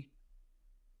me.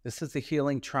 This is the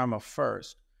healing trauma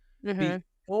first, mhm.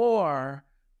 before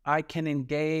I can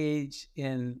engage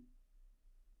in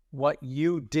what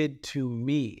you did to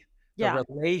me, the Yeah.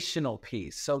 relational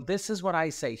piece. So this is what I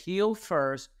say: heal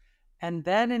first and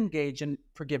then engage in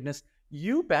forgiveness.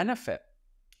 You benefit.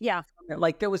 Yeah.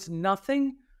 Like, there was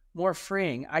nothing more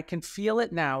freeing. I can feel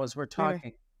it now as we're Mm,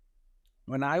 talking.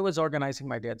 When I was organizing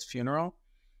my dad's funeral,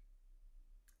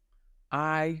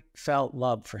 I felt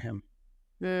love for him.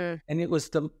 mm, And it was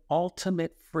the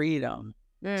ultimate freedom.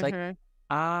 It's like, mhm.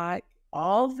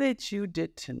 all that you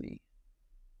did to me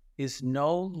is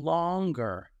no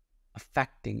longer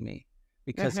affecting me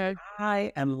because Mhm.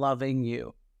 I am loving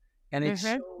you. And it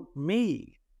Mhm. showed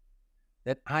me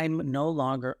that I'm no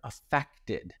longer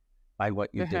affected by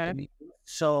what you did to Mhm. me.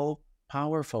 So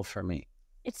powerful for me.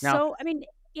 It's Now, so, I mean,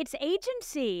 it's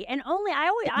agency, and only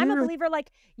I'm a yeah, believer,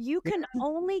 like, you can yeah,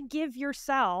 only give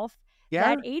yourself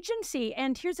that yeah, agency.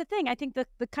 And here's the thing, I think the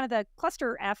kind of the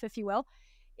cluster F, if you will,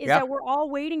 is yeah, that we're all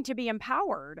waiting to be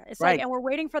empowered. It's like, right. and we're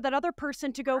waiting for that other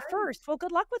person to go Right. first. Well,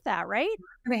 good luck with that, right?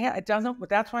 It doesn't, but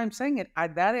that's why I'm saying it.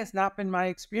 That has not been my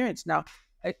experience. Now,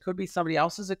 it could be somebody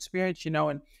else's experience,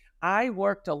 and I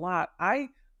worked a lot.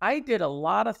 I did a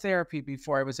lot of therapy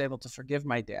before I was able to forgive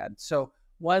my dad. So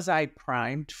was I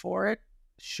primed for it?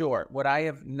 Sure. Would I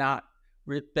have not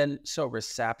been so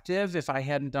receptive if I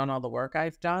hadn't done all the work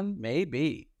I've done?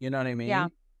 Maybe. You know what I Yeah.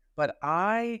 mean? But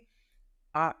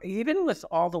even with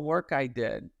all the work I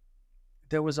did,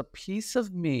 there was a piece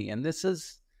of me, and this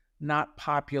is not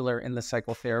popular in the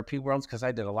psychotherapy world because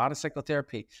I did a lot of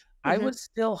psychotherapy. I Mhm. was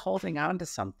still holding on to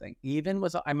something, even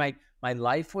with my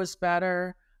life was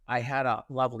better. I had a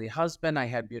lovely husband. I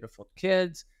had beautiful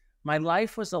kids. My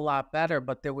life was a lot better,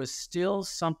 but there was still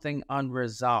something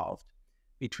unresolved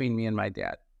between me and my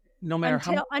dad. no matter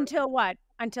how much, Until what?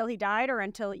 Until he died or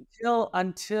until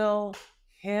until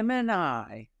him and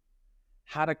I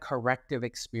had a corrective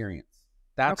experience.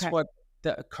 That's okay. what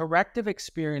the corrective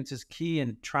experience is key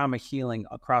in trauma healing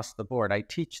across the board. I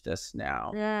teach this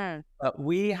now, Yeah. but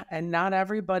and not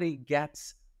everybody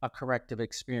gets a corrective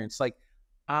experience. Like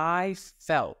I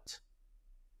felt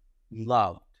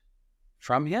loved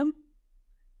from him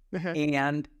Mhm.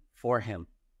 and for him.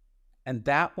 And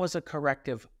that was a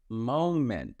corrective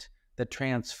moment that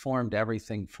transformed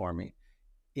everything for me.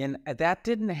 And that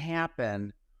didn't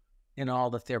happen in all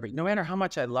the therapy. No matter how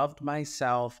much I loved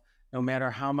myself, no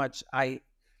matter how much I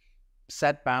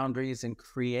set boundaries and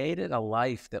created a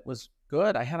life that was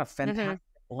good, I had a Mhm. fantastic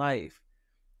life.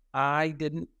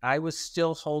 I was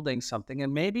still holding something,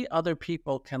 and maybe other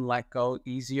people can let go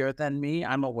easier than me.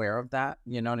 I'm aware of that.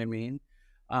 You know what I mean?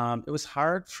 It was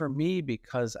hard for me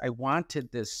because I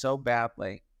wanted this so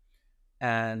badly,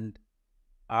 and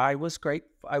I was great.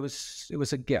 It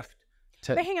was a gift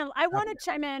to But hang on, I have want to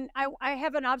chime in. I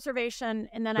have an observation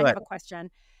and then I good. have a question.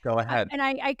 Go ahead. And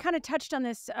I kind of touched on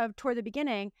this toward the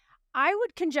beginning. I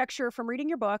would conjecture from reading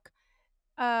your book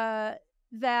uh,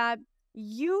 that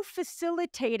you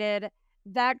facilitated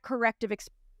that corrective That's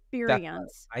right.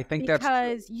 experience I think that's true.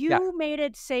 because Yeah. you made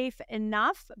it safe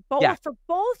enough Yeah. for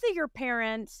both of your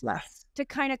parents Yes. to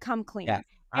kind of come Yes. clean.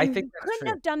 I And think you that's couldn't true.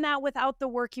 have done that without the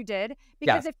work you did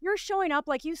because Yes. if you're showing up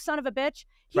like you son of a bitch,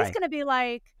 he's Right. going to be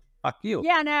like, Fuck you.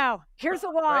 yeah, no, here's the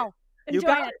Right. wall. You Enjoy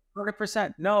got it. it.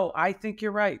 100%. No, I think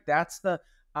you're right.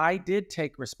 I did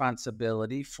take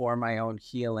responsibility for my own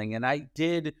healing, and I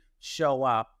did show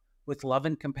up with love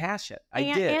and compassion. I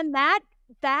did. And that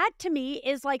to me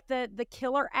is like the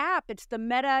killer app. It's the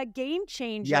meta game Yeah.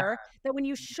 changer that when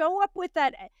you show up with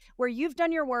that where you've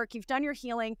done your work, you've done your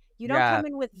healing, you don't Yeah. come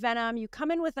in with venom, you come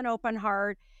in with an open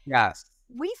heart. Yes.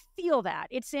 We feel that.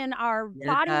 It's in our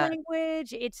body Yeah.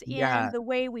 language, it's in Yeah. the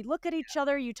way we look at each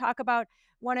other. You talk about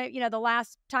one of, the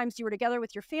last times you were together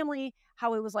with your family,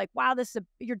 how it was like, wow,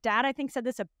 your dad I think said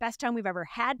this is the best time we've ever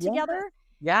had Yeah. together.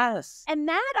 Yes. And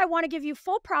that I want to give you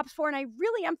full props for. And I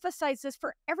really emphasize this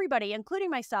for everybody, including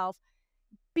myself,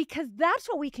 because that's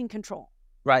what we can control.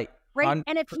 Right. Right.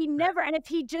 And if 100%. and if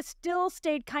he just still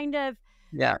stayed kind of,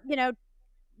 Yeah.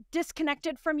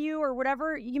 disconnected from you or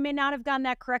whatever, you may not have gotten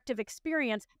that corrective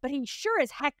experience, but he sure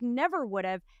as heck never would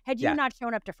have had you Yeah. not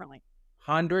shown up differently.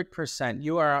 100%.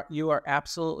 You are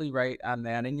absolutely right on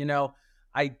that. And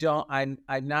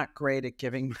I'm not great at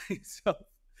giving myself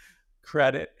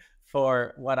credit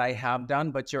for what I have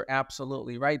done, but you're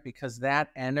absolutely right because that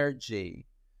energy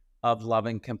of love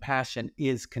and compassion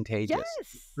is contagious. It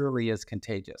Yes. truly is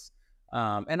contagious.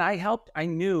 And I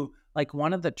knew like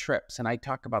one of the trips, and I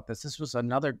talk about this was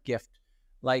another gift.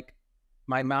 Like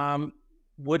my mom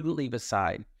wouldn't leave his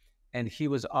side and he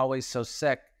was always so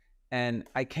sick. And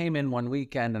I came in one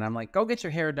weekend and I'm like, go get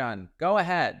your hair done. Go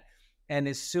ahead. And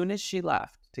as soon as she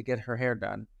left to get her hair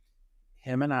done,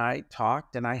 him and I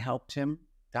talked and I helped him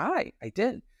die. I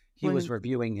did. He was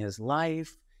reviewing his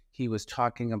life. He was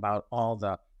talking about all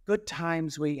the good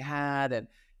times we had. And,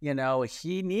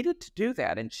 he needed to do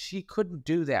that. And she couldn't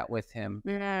do that with him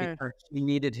Yeah. because she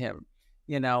needed him,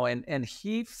 and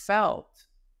he felt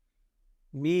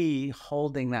me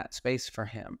holding that space for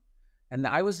him. And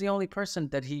I was the only person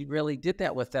that he really did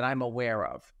that with that I'm aware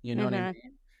of, you know what I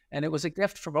mean? And it was a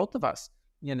gift for both of us,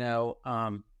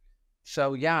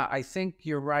 So yeah, I think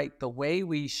you're right. The way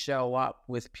we show up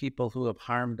with people who have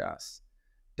harmed us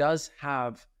does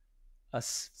have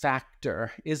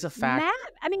is a factor.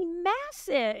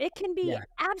 Massive. It can be Yeah.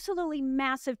 absolutely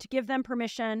massive to give them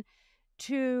permission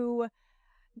to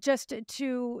just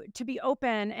to be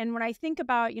open. And when I think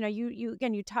about, you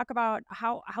again, you talk about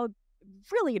how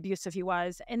really abusive he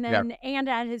was, and Yeah. then and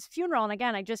at his funeral, and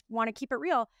again, I just want to keep it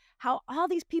real, how all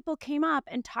these people came up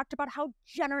and talked about how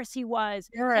generous he was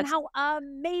and Yes. how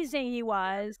amazing he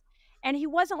was. And he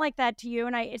wasn't like that to you.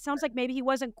 And it sounds like maybe he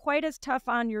wasn't quite as tough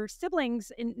on your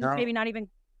siblings, and No. maybe not even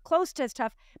close to as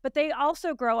tough, but they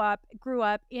also grew up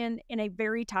in a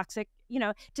very toxic,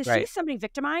 to see Right. somebody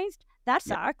victimized, that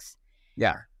Yeah. sucks.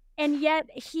 Yeah. And yet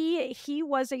he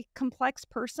was a complex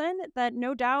person that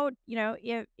no doubt,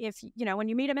 if when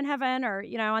you meet him in heaven or,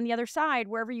 on the other side,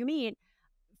 wherever you meet,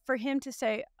 for him to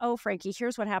say, oh, Frankie,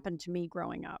 here's what happened to me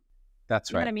growing up. That's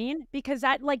You know what I right. mean? Because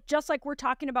that, like, just like we're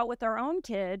talking about with our own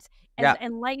kids, as Yeah.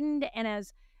 enlightened and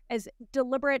as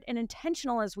deliberate and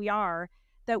intentional as we are,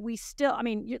 that we still,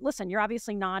 listen, you're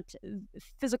obviously not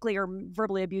physically or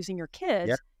verbally abusing your kids,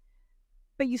 Yeah.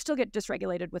 but you still get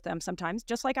dysregulated with them sometimes,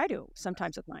 just like I do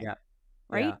sometimes with mine. Yeah.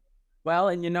 Right? Yeah. Well,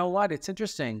 and you know what? It's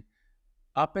interesting.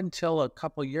 up until a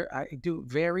couple years, I do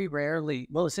very rarely.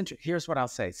 Well, it's interesting. Here's what I'll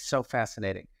say. So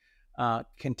fascinating.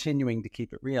 Continuing to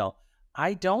keep it real.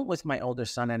 I don't with my older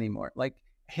son anymore. Like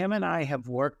him and I have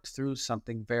worked through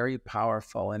something very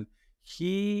powerful, and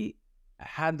he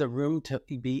had the room to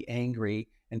be angry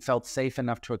and felt safe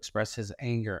enough to express his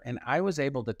anger. And I was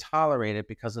able to tolerate it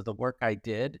because of the work I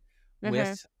did Mm-hmm.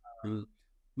 with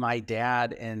my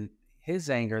dad and his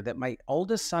anger, that my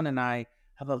oldest son and I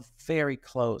have a very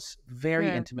close, very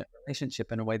Yeah. intimate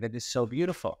relationship in a way that is so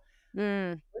beautiful.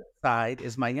 Mm. Side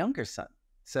is my younger son.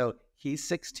 So he's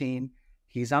 16,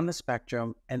 he's on the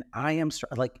spectrum, and I am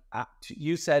like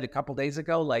you said a couple days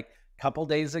ago,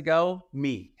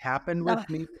 me happened Ah, with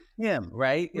me, him,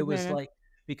 right? It was mhm. like,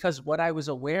 because what I was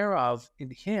aware of in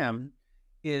him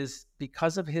is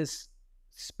because of his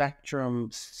spectrum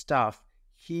stuff,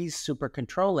 he's super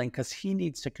controlling because he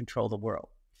needs to control the world.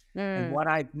 And Mm. what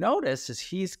I've noticed is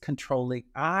he's controlling,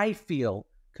 I feel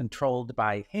controlled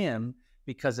by him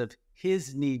because of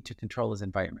his need to control his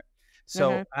environment. Mhm.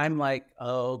 So I'm like,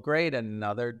 oh, great,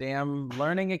 another damn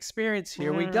learning experience.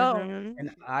 Here we go. Mhm.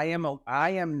 And I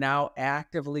am now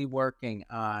actively working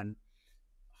on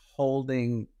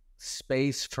holding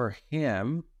space for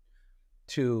him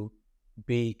to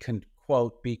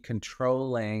quote, be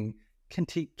controlling,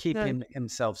 keep Good.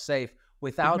 himself safe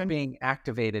without Mhm. being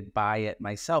activated by it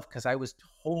myself. Cause I was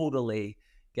totally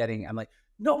I'm like,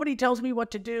 nobody tells me what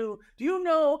to do. Do you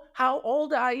know how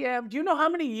old I am? Do you know how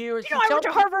many years? You know, He I went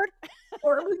tells to me, Harvard.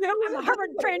 or that I'm a was exactly what it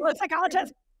Harvard-trained was.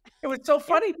 psychologist. It was so Yeah.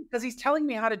 funny because he's telling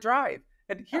me how to drive.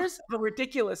 And Oh, here's the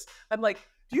ridiculous. I'm like,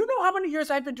 do you know how many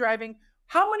years I've been driving?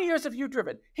 How many years have you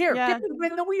driven? Here, yeah, get me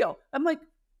behind the wheel. I'm like,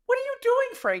 what are you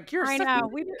doing, Frank? You're I such know.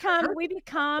 an We idiot. become we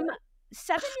become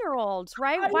 7-year-olds,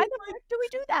 right? I Why was the like, frick do we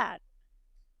do that?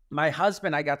 my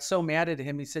husband, I got so mad at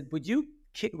him. He said, would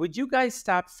you guys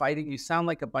stop fighting? You sound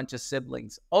like a bunch of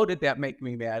siblings. Oh, did that make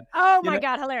me mad? Oh You my know,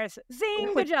 God, hilarious. but Zing.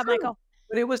 it was Good job, true. Michael.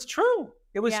 But it was true.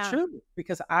 It was Yeah. true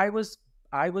because I was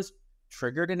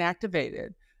triggered and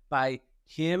activated by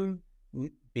him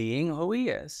being who he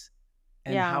is,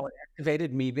 and Yeah. how it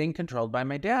activated me being controlled by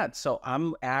my dad. So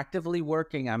I'm actively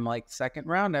working. I'm like second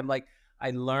round. I'm like,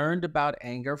 I learned about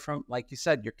anger from, like you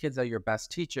said, your kids are your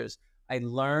best teachers. I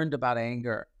learned about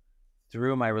anger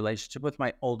through my relationship with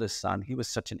my oldest son. He was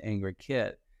such an angry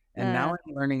kid. And now Uh,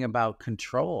 I'm learning about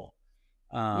control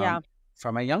um, yeah.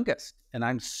 from my youngest. And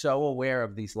I'm so aware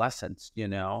of these lessons.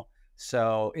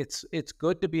 So it's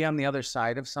good to be on the other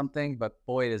side of something, but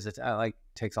boy, does it like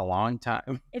takes a long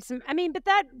time. I mean, but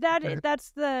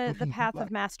that's the path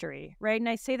of mastery, right? And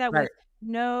I say that Right. with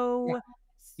no,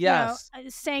 Yes. That's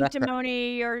right.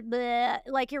 sanctimony or bleh.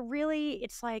 Like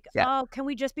it's like, Yeah. oh, can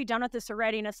we just be done with this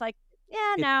already? And it's like,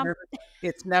 yeah, It's no. never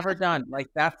it's never done. Like,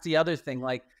 that's the other thing.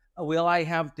 Like, will I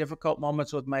have difficult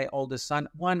moments with my oldest son?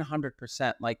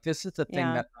 100%. Like, this is the thing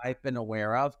Yeah. that I've been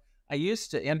aware of.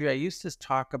 Andrea, I used to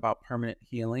talk about permanent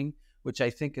healing, which I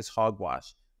think is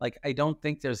hogwash. Like, I don't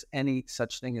think there's any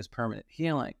such thing as permanent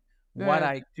healing. What Mm.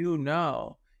 I do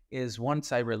know is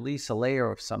once I release a layer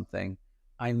of something,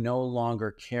 I'm no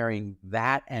longer carrying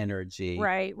that energy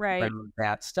Right, right. around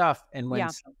that stuff. And when Yeah.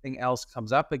 something else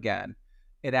comes up again,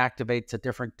 it activates a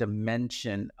different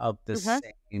dimension of the Mhm.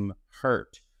 same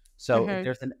hurt. So Mhm.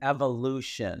 there's an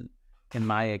evolution in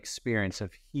my experience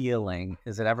of healing.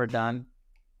 Is it ever done?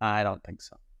 I don't think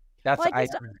so. Well, I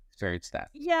haven't experienced that.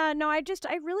 yeah, no, I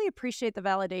really appreciate the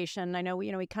validation. I know, we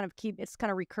kind of it's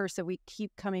kind of recursive. We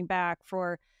keep coming back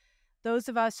for those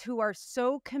of us who are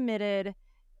so committed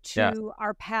Yes. to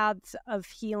our paths of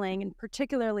healing, and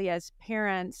particularly as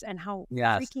parents, and how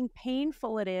Yes. freaking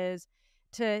painful it is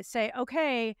to say,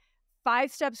 okay,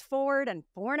 5 steps forward and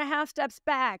 4.5 steps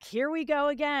back. Here we go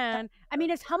again. I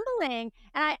mean, it's humbling.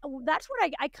 And that's what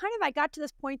I got to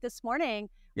this point this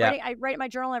morning. Yeah. I write in my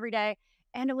journal every day.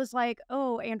 And it was like,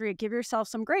 oh, Andrea, give yourself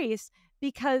some grace,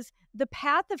 because the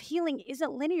path of healing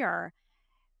isn't linear,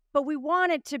 but we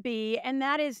want it to be. And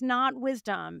that is not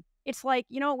wisdom. It's like,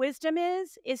 what wisdom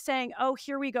is saying, oh,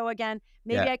 here we go again.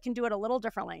 Maybe Yeah. I can do it a little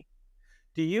differently.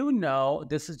 Do you know,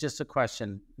 this is just a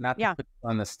question, not to Yeah. put you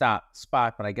on the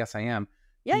spot, but I guess I am.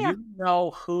 Yeah. Do Yeah. you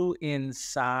know who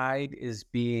inside is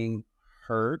being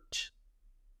hurt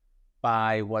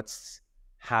by what's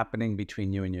happening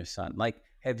between you and your son? Like,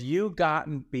 have you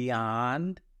gotten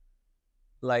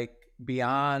like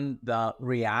beyond the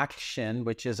reaction,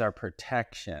 which is our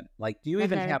protection? Like, do you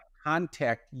even Mm-hmm. have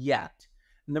contact yet?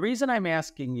 And the reason I'm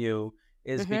asking you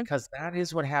is Mm-hmm. because that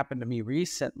is what happened to me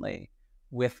recently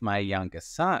with my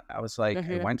youngest son. I was like, I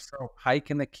Mm-hmm. went for a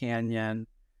hike in the canyon,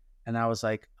 and I was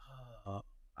like, oh,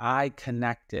 I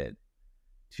connected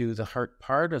to the hurt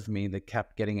part of me that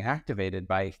kept getting activated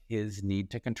by his need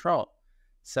to control.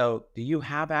 So do you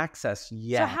have access? So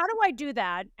Yes. how do I do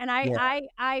that? And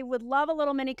I would love a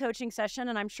little mini coaching session.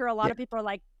 And I'm sure a lot of people are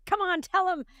like, come on, tell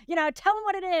them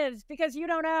what it is, because you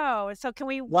don't know. So can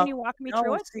you walk me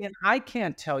through it? See, and I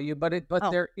can't tell you, but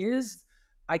there is,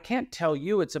 I can't tell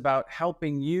you. It's about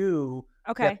helping you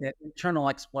get that internal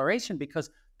exploration,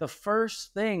 because the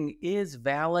first thing is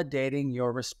validating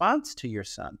your response to your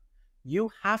son.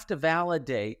 You have to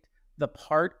validate the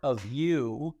part of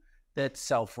you that's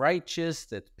self-righteous,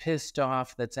 that's pissed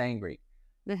off, that's angry.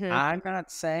 I'm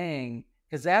not saying,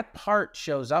 because that part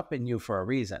shows up in you for a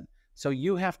reason. So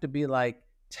you have to be like,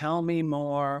 tell me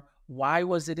more. Why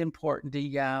was it important to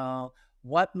yell?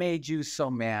 What made you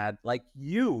so mad? Like,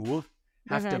 you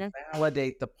have to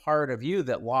validate the part of you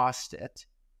that lost it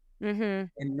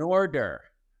in order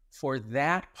for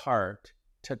that part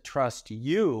to trust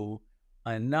you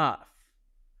enough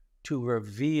to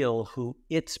reveal who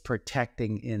it's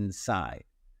protecting inside.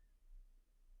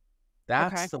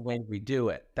 That's the way we do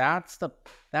it. That's the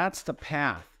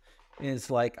path.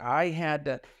 Is like,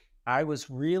 I was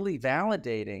really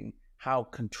validating how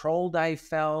controlled I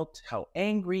felt, how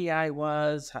angry I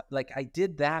was. Like, I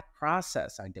did that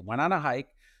process. Went on a hike,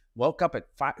 woke up at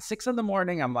 6 in the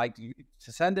morning. I'm like,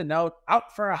 to send a note,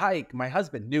 out for a hike. My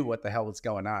husband knew what the hell was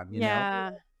going on. You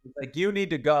know? Like, you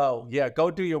need to go. Yeah, go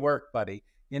do your work, buddy.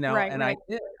 I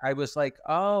did. I was like,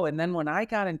 oh, and then when I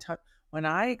got in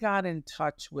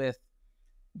touch with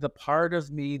the part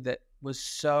of me that was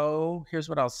so, here's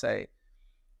what I'll say,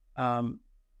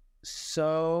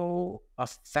 so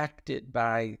affected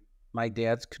by my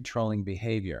dad's controlling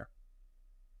behavior.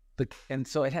 And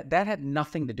so that had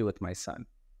nothing to do with my son.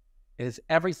 It has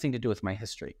everything to do with my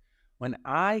history. When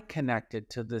I connected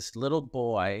to this little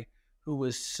boy who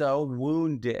was so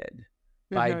wounded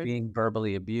by being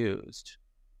verbally abused,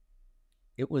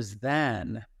 it was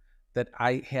then that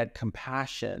I had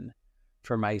compassion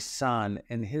for my son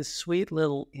and his sweet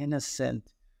little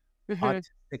innocent,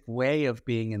 autistic way of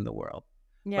being in the world.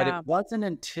 But it wasn't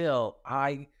until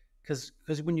because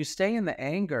when you stay in the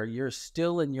anger, you're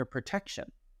still in your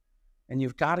protection. And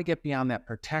you've got to get beyond that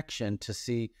protection to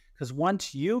see, because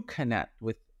once you connect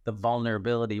with the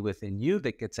vulnerability within you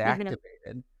that gets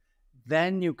activated,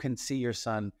 then you can see your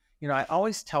son. I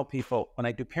always tell people when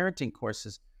I do parenting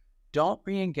courses, don't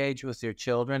re-engage with your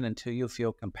children until you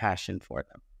feel compassion for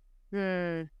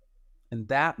them. And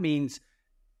that means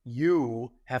you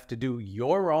have to do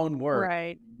your own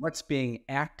work. What's being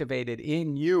activated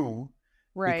in you.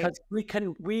 Because we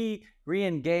can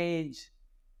re-engage.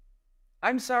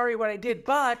 I'm sorry what I did,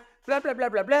 but blah, blah, blah,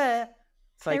 blah, blah.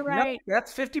 It's like, no,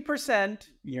 that's 50%.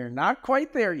 You're not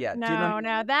quite there yet. No,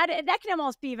 that can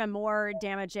almost be even more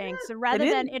damaging. So rather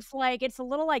than, it's a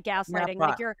little like gaslighting.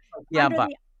 Like, you're under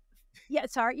the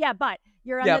but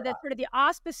you're under the sort of the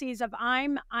auspices of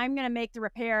I'm going to make the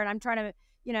repair and I'm trying to,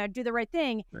 do the right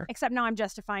thing, except now I'm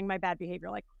justifying my bad behavior.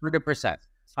 Like 100%.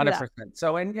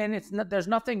 So, and it's not, there's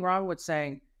nothing wrong with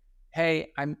saying,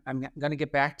 hey, I'm going to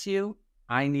get back to you.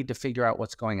 I need to figure out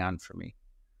what's going on for me.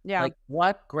 Like,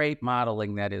 what great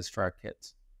modeling that is for our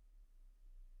kids.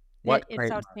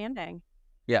 It's outstanding.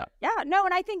 Yeah. No.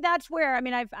 And I think that's where,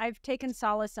 I've taken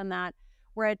solace in that,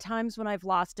 where at times when I've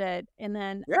lost it and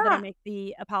then I make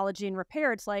the apology and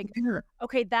repair, it's like,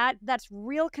 okay, that's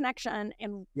real connection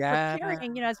and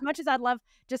repairing, as much as I'd love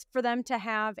just for them to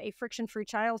have a friction-free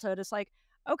childhood, it's like,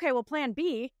 okay, well, plan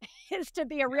B is to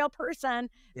be a real person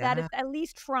that is at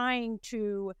least trying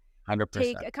to 100%.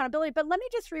 take accountability. But let me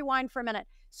just rewind for a minute.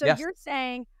 So you're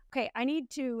saying, okay, I need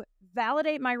to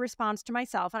validate my response to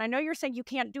myself. And I know you're saying you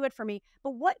can't do it for me,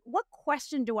 but what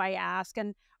question do I ask?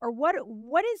 Or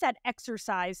what is that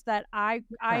exercise that I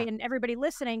and everybody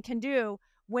listening can do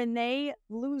when they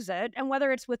lose it? And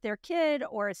whether it's with their kid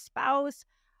or a spouse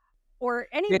or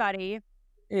anybody,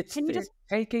 it's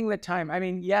taking the time.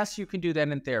 Yes, you can do that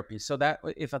in therapy. So that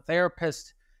if a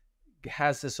therapist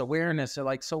has this awareness, they're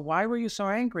like, so why were you so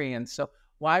angry? And so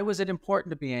why was it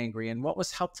important to be angry? And what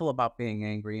was helpful about being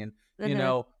angry? And,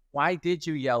 why did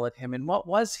you yell at him? And what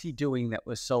was he doing that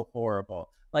was so horrible?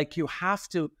 Like, you have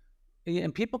to,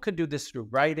 and people could do this through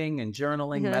writing and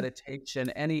journaling, meditation,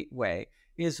 any way,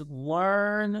 is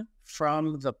learn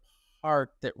from the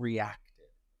part that reacted.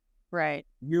 Right.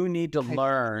 You need to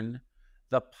learn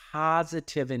the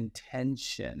positive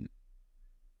intention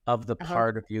of the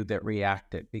part of you that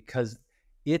reacted, because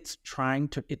it's trying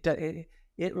to,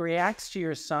 it reacts to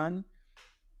your son,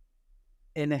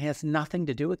 and it has nothing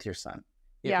to do with your son.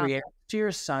 It reacts to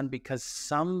your son because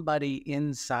somebody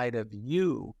inside of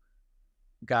you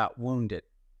got wounded,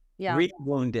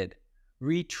 re-wounded,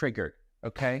 re-triggered.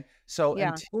 Okay. So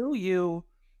Yeah.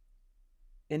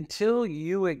 until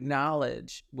you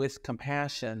acknowledge with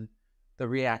compassion the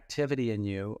reactivity in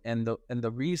you and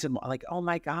the reason like, oh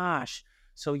my gosh,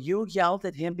 so you yelled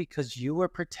at him because you were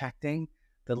protecting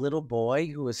the little boy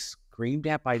who was screamed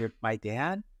at by my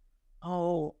dad.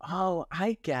 Oh,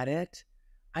 I get it.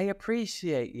 I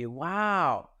appreciate you.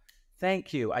 Wow.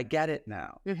 Thank you. I get it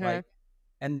now. Mm-hmm. Like,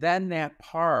 and then that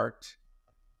part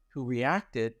who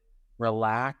reacted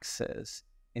relaxes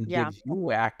and Yeah. gives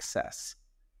you access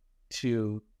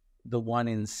to the one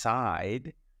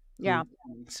inside Yeah.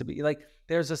 who wants to be like,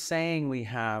 there's a saying we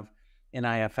have in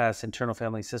IFS, internal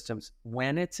family systems,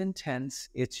 when it's intense,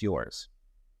 it's yours.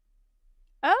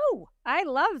 Oh, I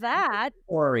love that.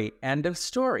 Story, end of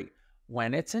story.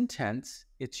 When it's intense,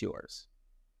 it's yours.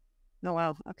 Oh,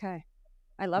 wow. Okay.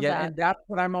 I love Yeah, that. and that's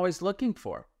what I'm always looking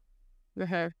for.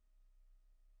 Mm-hmm.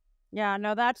 Yeah,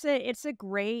 no, that's it. It's a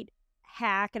great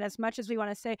hack. And as much as we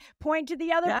want to say, point to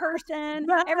the other Yeah. person,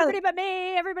 Yeah. everybody but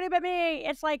me.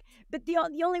 It's like, but the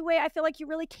only way I feel like you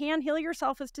really can heal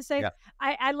yourself is to say, Yeah.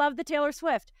 I love the Taylor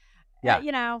Swift.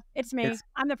 Yeah. It's me. It's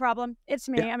I'm the problem. It's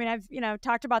yeah. me. I mean, I've,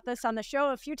 talked about this on the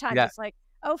show a few times. Yeah. It's like,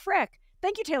 oh, frick.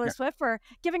 Thank you, Taylor Yeah. Swift, for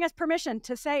giving us permission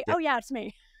to say, Yeah. oh, yeah, it's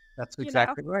me. That's You know?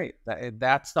 exactly right.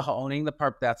 That's the owning the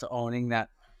part. That's owning that.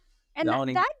 And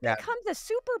Owning that that. becomes a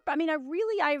super, I mean,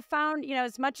 I've found,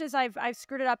 as much as I've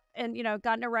screwed it up and,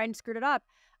 gotten it right and screwed it up,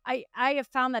 I have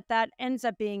found that ends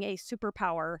up being a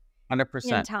superpower in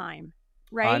 100%. time,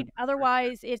 right? 100%.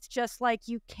 Otherwise, it's just like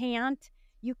you can't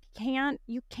advance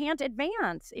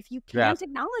if you Yeah. can't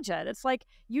acknowledge it. It's like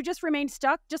you just remain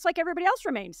stuck, just like everybody else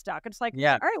remains stuck. It's like,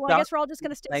 Yeah. all right, well, I guess we're all just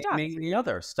going to stay stuck. Blaming the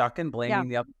other, stuck and blaming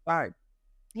the other side.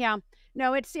 Yeah.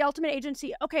 No, it's the ultimate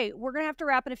agency. Okay, we're going to have to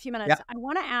wrap in a few minutes. Yeah. I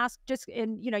want to ask just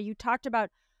you talked about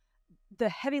the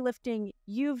heavy lifting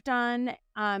you've done.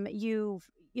 You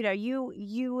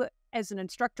as an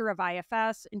instructor of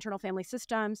IFS, internal family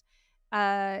systems,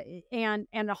 and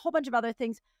a whole bunch of other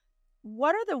things.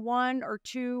 What are the 1 or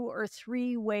 2 or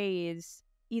 3 ways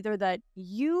either that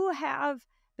you have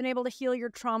been able to heal your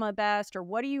trauma best, or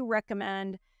what do you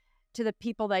recommend to the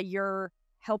people that you're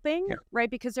helping, right?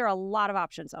 Because there are a lot of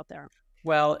options out there.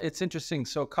 Well, it's interesting.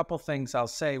 So a couple things I'll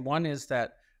say. One is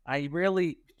that I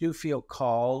really do feel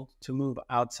called to move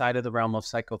outside of the realm of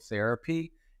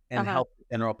psychotherapy and help the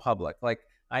general public. Like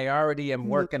I already am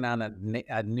working on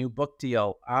a new book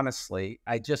deal. Honestly,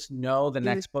 I just know the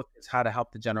next book is how to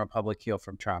help the general public heal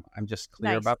from trauma. I'm just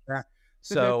clear about that.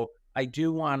 So I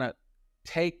do want to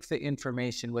take the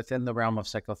information within the realm of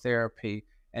psychotherapy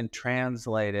and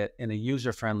translate it in a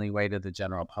user-friendly way to the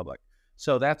general public.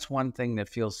 So that's one thing that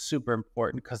feels super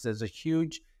important because there's a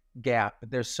huge gap.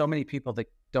 There's so many people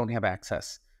that don't have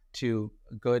access to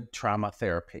good trauma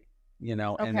therapy, and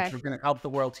if we're going to help the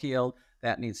world heal,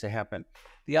 that needs to happen.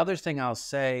 The other thing I'll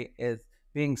say is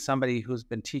being somebody who's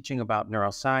been teaching about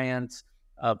neuroscience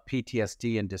of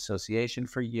PTSD and dissociation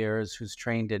for years, who's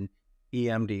trained in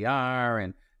EMDR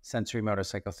and sensory motor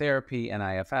psychotherapy and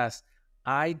IFS,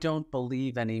 I don't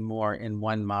believe anymore in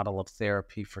one model of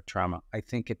therapy for trauma. I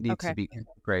think it needs to be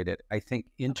integrated. I think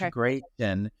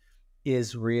integration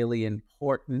is really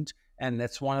important. And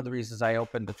that's one of the reasons I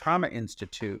opened the Trauma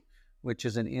Institute, which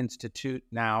is an institute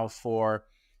now for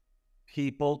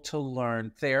people to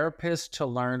learn, therapists to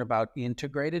learn about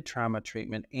integrated trauma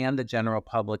treatment and the general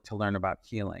public to learn about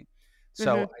healing.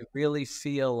 So I really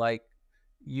feel like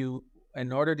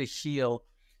in order to heal,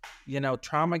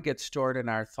 trauma gets stored in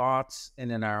our thoughts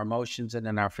and in our emotions and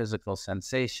in our physical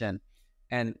sensation.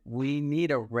 And we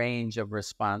need a range of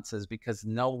responses because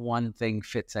no one thing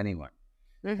fits anyone.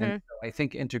 And so I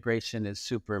think integration is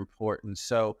super important.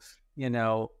 So,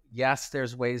 yes,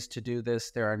 there's ways to do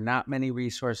this. There are not many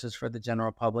resources for the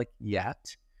general public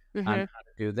yet on how to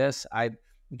do this. I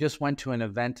just went to an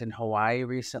event in Hawaii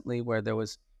recently where there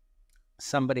was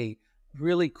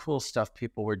really cool stuff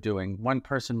people were doing. One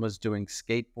person was doing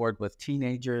skateboard with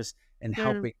teenagers and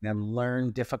helping them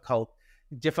learn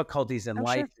difficulties in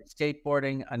life,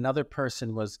 skateboarding. Another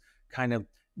person was kind of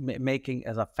making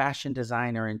as a fashion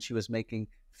designer, and she was making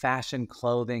fashion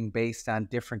clothing based on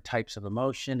different types of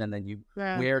emotion. And then you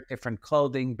wear different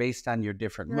clothing based on your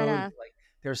different moods. Like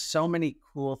there's so many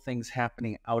cool things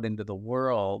happening out into the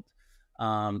world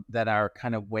that are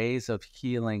kind of ways of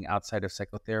healing outside of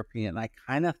psychotherapy. And I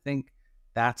kind of think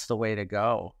that's the way to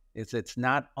go. It's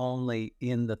not only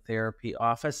in the therapy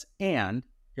office. And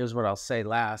here's what I'll say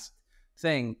last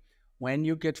thing. When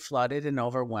you get flooded and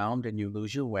overwhelmed and you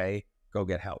lose your way, go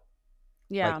get help.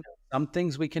 Yeah. Like, some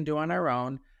things we can do on our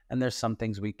own, and there's some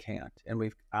things we can't.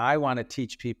 And I want to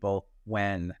teach people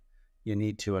when you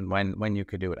need to and when you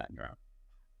could do it on your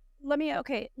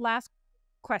own. Last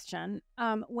question.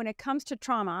 When it comes to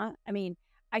trauma, I mean,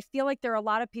 I feel like there are a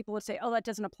lot of people who say, oh, that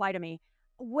doesn't apply to me.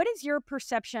 What is your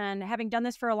perception, having done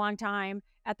this for a long time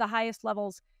at the highest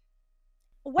levels?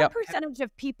 What Yep. percentage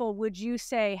of people would you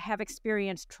say have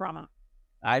experienced trauma?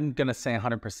 I'm going to say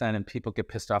 100%, and people get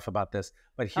pissed off about this.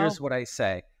 But here's what I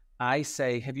say. I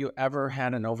say, have you ever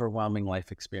had an overwhelming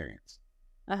life experience?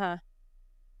 Uh-huh.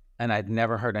 And I've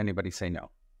never heard anybody say no.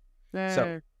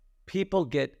 So people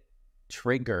get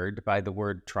triggered by the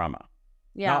word trauma.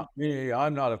 Yeah. Not me.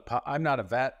 I'm not a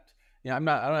vet. I don't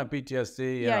have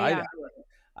PTSD.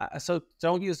 So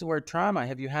don't use the word trauma.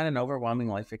 Have you had an overwhelming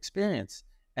life experience?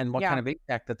 And what kind of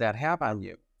impact did that have on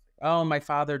you? Oh, my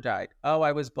father died. Oh,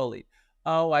 I was bullied.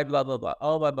 Oh, I blah, blah, blah.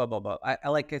 Oh, blah, blah, blah, blah.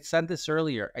 Like I said this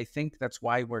earlier, I think that's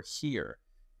why we're here,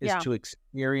 is to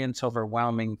experience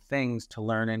overwhelming things to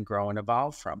learn and grow and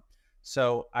evolve from.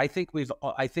 So I think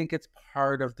it's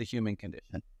part of the human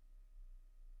condition.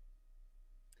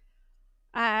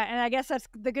 And I guess that's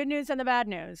the good news and the bad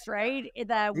news, right?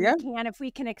 That we can, if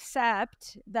we can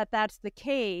accept that that's the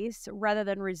case rather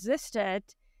than resist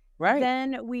it,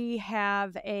 then we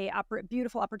have a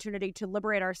beautiful opportunity to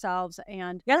liberate ourselves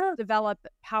and develop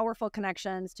powerful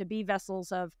connections, to be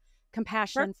vessels of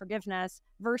compassion, forgiveness,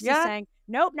 versus saying,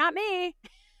 nope, not me.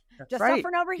 Just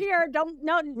suffering over here. Don't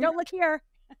look here.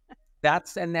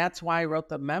 That's why I wrote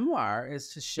the memoir, is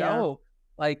to show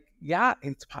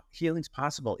healing's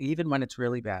possible, even when it's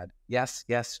really bad. Yes,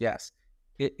 yes, yes.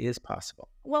 It is possible.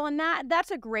 Well, and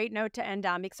that's a great note to end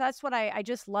on, because that's what I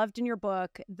just loved in your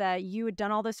book, that you had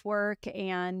done all this work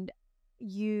and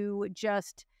you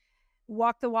just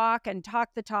walk the walk and talk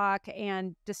the talk.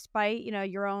 And despite,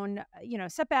 your own,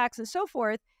 setbacks and so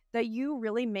forth, that you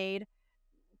really made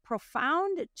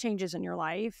profound changes in your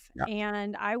life. Yeah.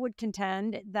 And I would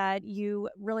contend that you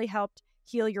really helped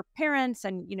heal your parents.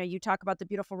 And, you talk about the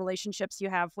beautiful relationships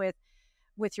you have with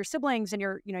your siblings and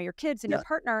your kids and your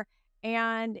partner.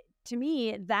 And to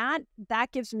me, that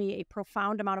gives me a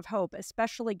profound amount of hope,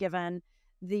 especially given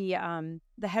the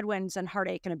headwinds and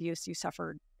heartache and abuse you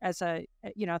suffered as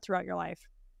throughout your life.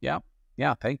 Yeah.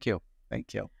 Yeah. Thank you.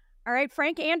 Thank you. All right.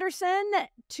 Frank Anderson,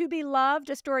 To Be Loved,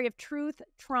 a story of truth,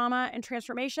 trauma, and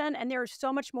transformation. And there's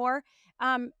so much more.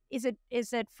 Is it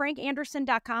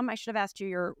frankanderson.com? I should have asked you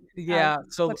your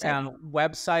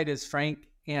website is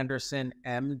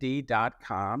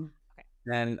frankandersonmd.com.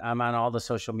 And I'm on all the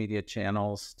social media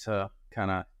channels to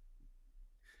kind of,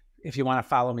 if you want to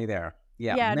follow me there.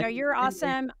 Yeah. No, you're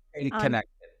awesome. Connected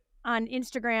on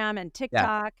Instagram and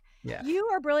TikTok. Yeah. You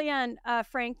are brilliant,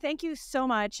 Frank. Thank you so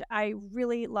much. I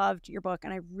really loved your book,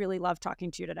 and I really loved talking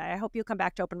to you today. I hope you'll come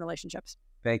back to Open Relationships.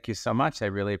 Thank you so much. I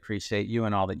really appreciate you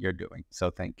and all that you're doing.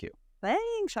 So thank you.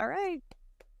 Thanks. All right.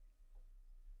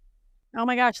 Oh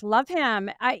my gosh, love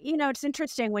him. It's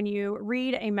interesting when you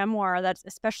read a memoir, that's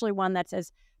especially one that's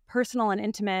as personal and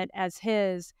intimate as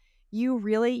his,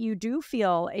 you do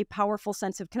feel a powerful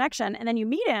sense of connection. And then you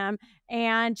meet him,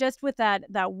 and just with that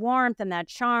warmth and that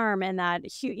charm and that,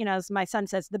 as my son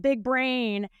says, the big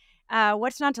brain,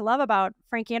 what's not to love about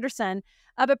Frank Anderson?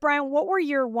 But Brian, what were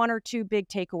your one or two big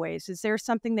takeaways? Is there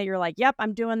something that you're like, yep,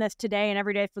 I'm doing this today and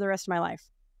every day for the rest of my life?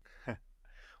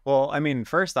 Well, I mean,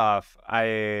 first off,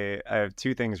 I have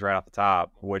two things right off the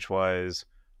top, which was,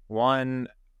 one,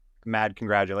 mad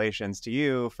congratulations to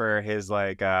you for his,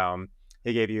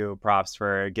 he gave you props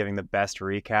for giving the best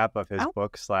recap of his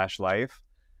book / life.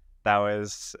 That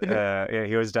was,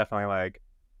 he was definitely like,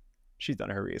 she's done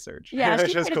her research. Yeah,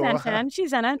 she's paid attention.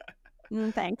 She's in it.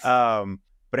 Thanks.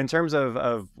 But in terms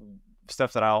of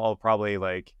stuff that I'll probably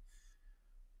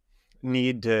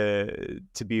need to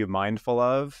be mindful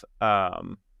of,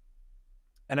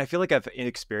 and I feel like I've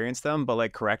experienced them,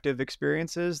 but corrective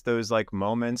experiences, those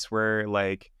moments where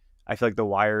I feel like the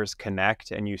wires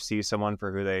connect and you see someone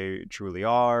for who they truly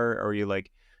are, or you go,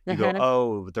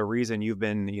 oh, the reason you've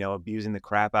been, abusing the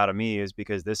crap out of me is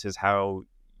because this is how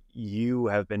you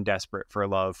have been desperate for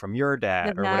love from your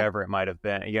dad or whatever it might have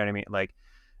been. You know what I mean?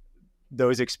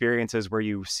 Those experiences where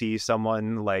you see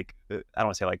someone, I don't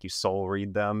want to say you soul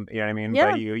read them, you know what I mean?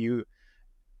 Yeah. But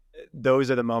those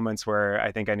are the moments where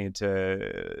I think I need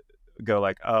to go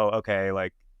oh, okay,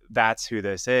 that's who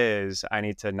this is. I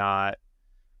need to not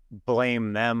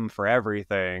blame them for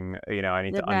everything. I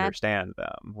need to understand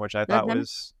them, which I thought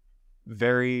was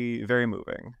very, very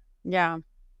moving. Yeah.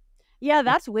 Yeah,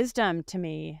 that's wisdom to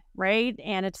me, right?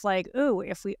 And it's ooh,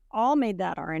 if we all made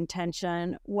that our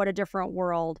intention, what a different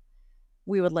world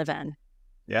we would live in.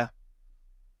 Yeah.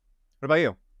 What about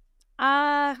you?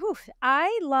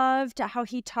 I loved how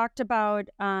he talked about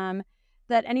that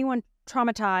anyone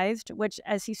traumatized, which,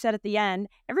 as he said at the end,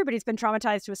 everybody's been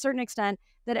traumatized to a certain extent,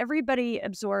 that everybody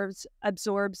absorbs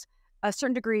a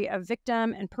certain degree of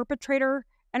victim and perpetrator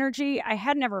energy. I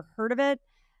had never heard of it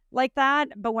like that.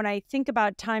 But when I think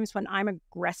about times when I'm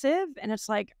aggressive, and it's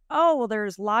like, oh, well,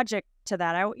 there's logic to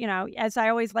that. As I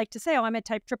always like to say, oh, I'm a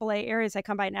type AAA Aries. I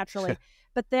come by it naturally.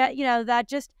 But that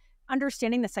just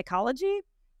understanding the psychology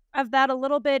of that a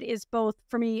little bit is both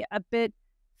for me a bit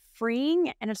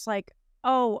freeing. And it's like,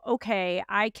 oh, okay,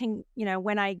 I can,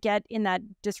 when I get in that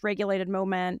dysregulated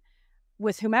moment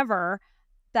with whomever,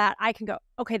 that I can go,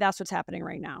 okay, that's what's happening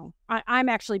right now. I'm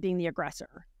actually being the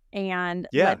aggressor, and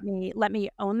let me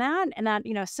own that. And that,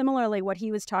 similarly, what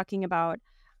he was talking about,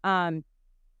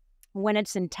 when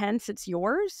it's intense, it's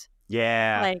yours.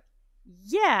 Yeah. Like,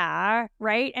 yeah,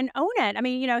 right. And own it. I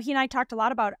mean, he and I talked a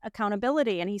lot about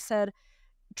accountability, and he said,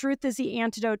 truth is the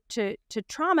antidote to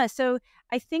trauma. So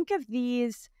I think of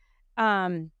these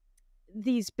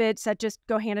bits that just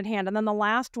go hand in hand. And then the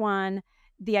last one,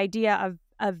 the idea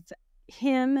of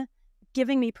him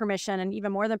giving me permission, and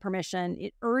even more than permission,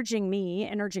 urging me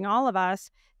and urging all of us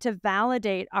to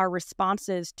validate our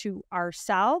responses to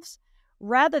ourselves,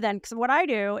 rather than, because what I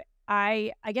do,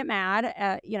 I get mad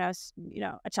at,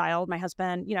 a child, my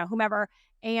husband, whomever,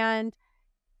 and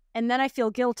then I feel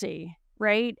guilty,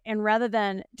 right? And rather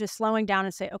than just slowing down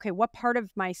and say, okay, what part of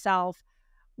myself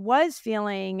was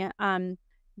feeling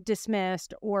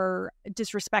dismissed or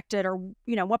disrespected, or,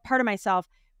 what part of myself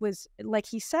was, like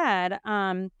he said,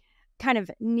 kind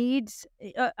of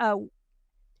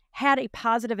had a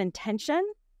positive intention,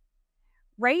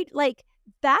 right? Like,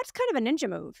 that's kind of a ninja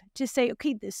move to say,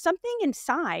 okay, something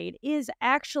inside is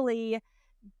actually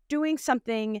doing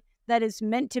something that is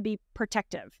meant to be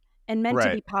protective and meant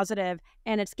to be positive,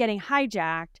 and it's getting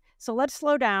hijacked. So let's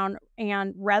slow down,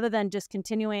 and rather than just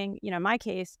continuing, in my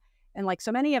case, and like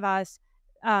so many of us,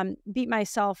 beat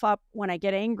myself up when I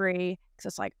get angry, because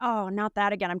it's like, oh, not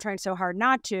that again. I'm trying so hard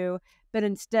not to, but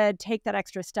instead take that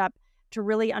extra step to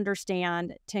really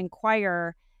understand, to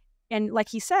inquire. And like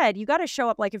he said, you got to show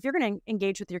up. Like, if you're going to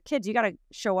engage with your kids, you got to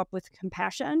show up with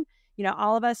compassion.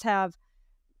 All of us have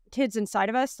kids inside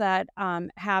of us that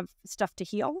have stuff to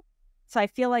heal. So I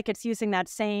feel like it's using that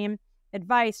same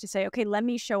advice to say, okay, let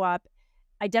me show up,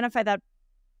 identify that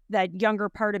younger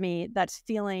part of me that's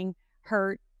feeling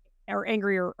hurt or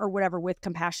angry or whatever, with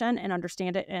compassion, and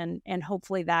understand it. And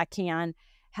hopefully that can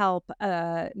help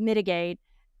mitigate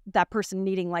that person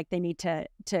needing, like, they need to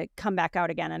come back out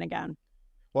again and again.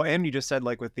 Well, and you just said,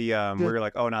 like, with the where you're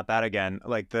like, oh, not that again.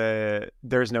 Like,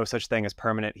 there's no such thing as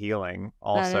permanent healing.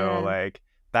 Also, like,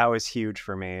 that was huge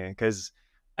for me, because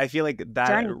I feel like that.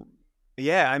 Journey.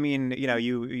 Yeah, I mean,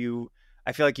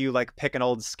 I feel like you, like, pick an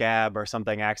old scab or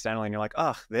something accidentally, and you're like,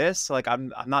 ugh, this, like,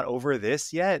 I'm not over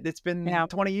this yet. It's been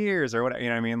 20 years or whatever. You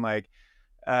know what I mean? Like,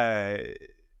 I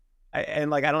don't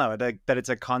know, that it's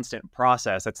a constant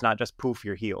process. It's not just poof,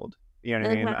 you're healed. You know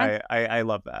what I mean? I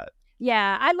love that.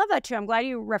 Yeah, I love that too. I'm glad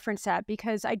you referenced that,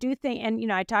 because I do think,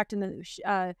 and I talked in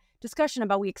the discussion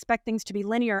about, we expect things to be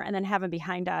linear and then have them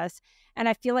behind us. And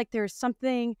I feel like there's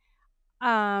something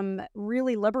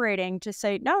really liberating to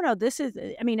say, no, this is,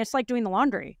 I mean, it's like doing the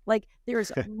laundry. Like,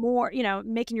 there's more,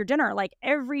 making your dinner, like,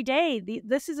 every day,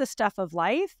 this is a stuff of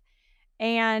life.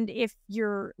 And if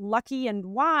you're lucky and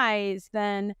wise,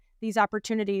 then these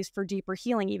opportunities for deeper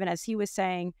healing, even as he was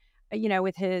saying,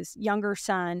 with his younger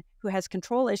son who has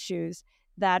control issues,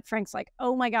 that Frank's like,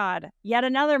 oh my God, yet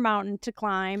another mountain to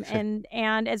climb. And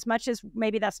as much as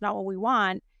maybe that's not what we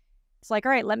want, it's like,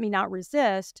 all right, let me not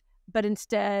resist, but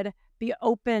instead be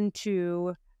open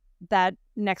to that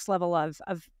next level of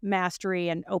mastery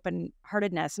and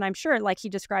open-heartedness. And I'm sure, like he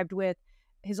described with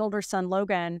his older son,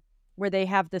 Logan, where they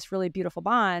have this really beautiful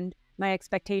bond, my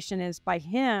expectation is by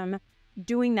him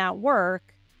doing that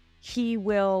work, he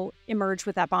will emerge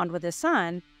with that bond with his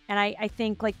son. And I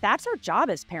think, like, that's our job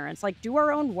as parents, like, do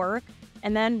our own work,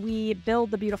 and then we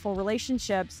build the beautiful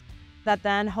relationships that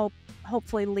then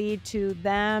hopefully lead to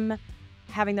them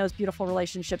having those beautiful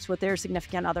relationships with their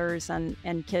significant others and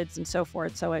kids and so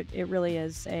forth. So it really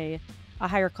is a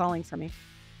higher calling for me.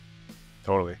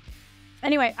 Totally.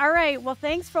 Anyway, all right. Well,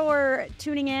 thanks for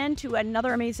tuning in to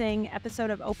another amazing episode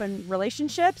of Open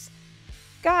Relationships.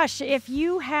 Gosh, if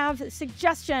you have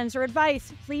suggestions or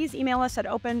advice, please email us at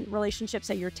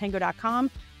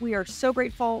openrelationships@yourtango.com. We are so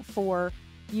grateful for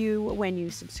you when you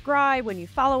subscribe, when you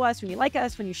follow us, when you like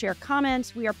us, when you share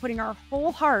comments. We are putting our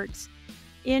whole hearts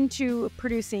into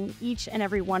producing each and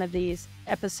every one of these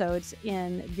episodes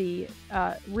in the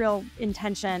real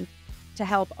intention to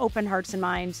help open hearts and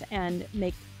minds and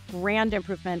make grand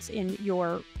improvements in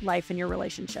your life and your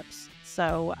relationships.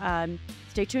 So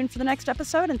stay tuned for the next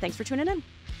episode, and thanks for tuning in.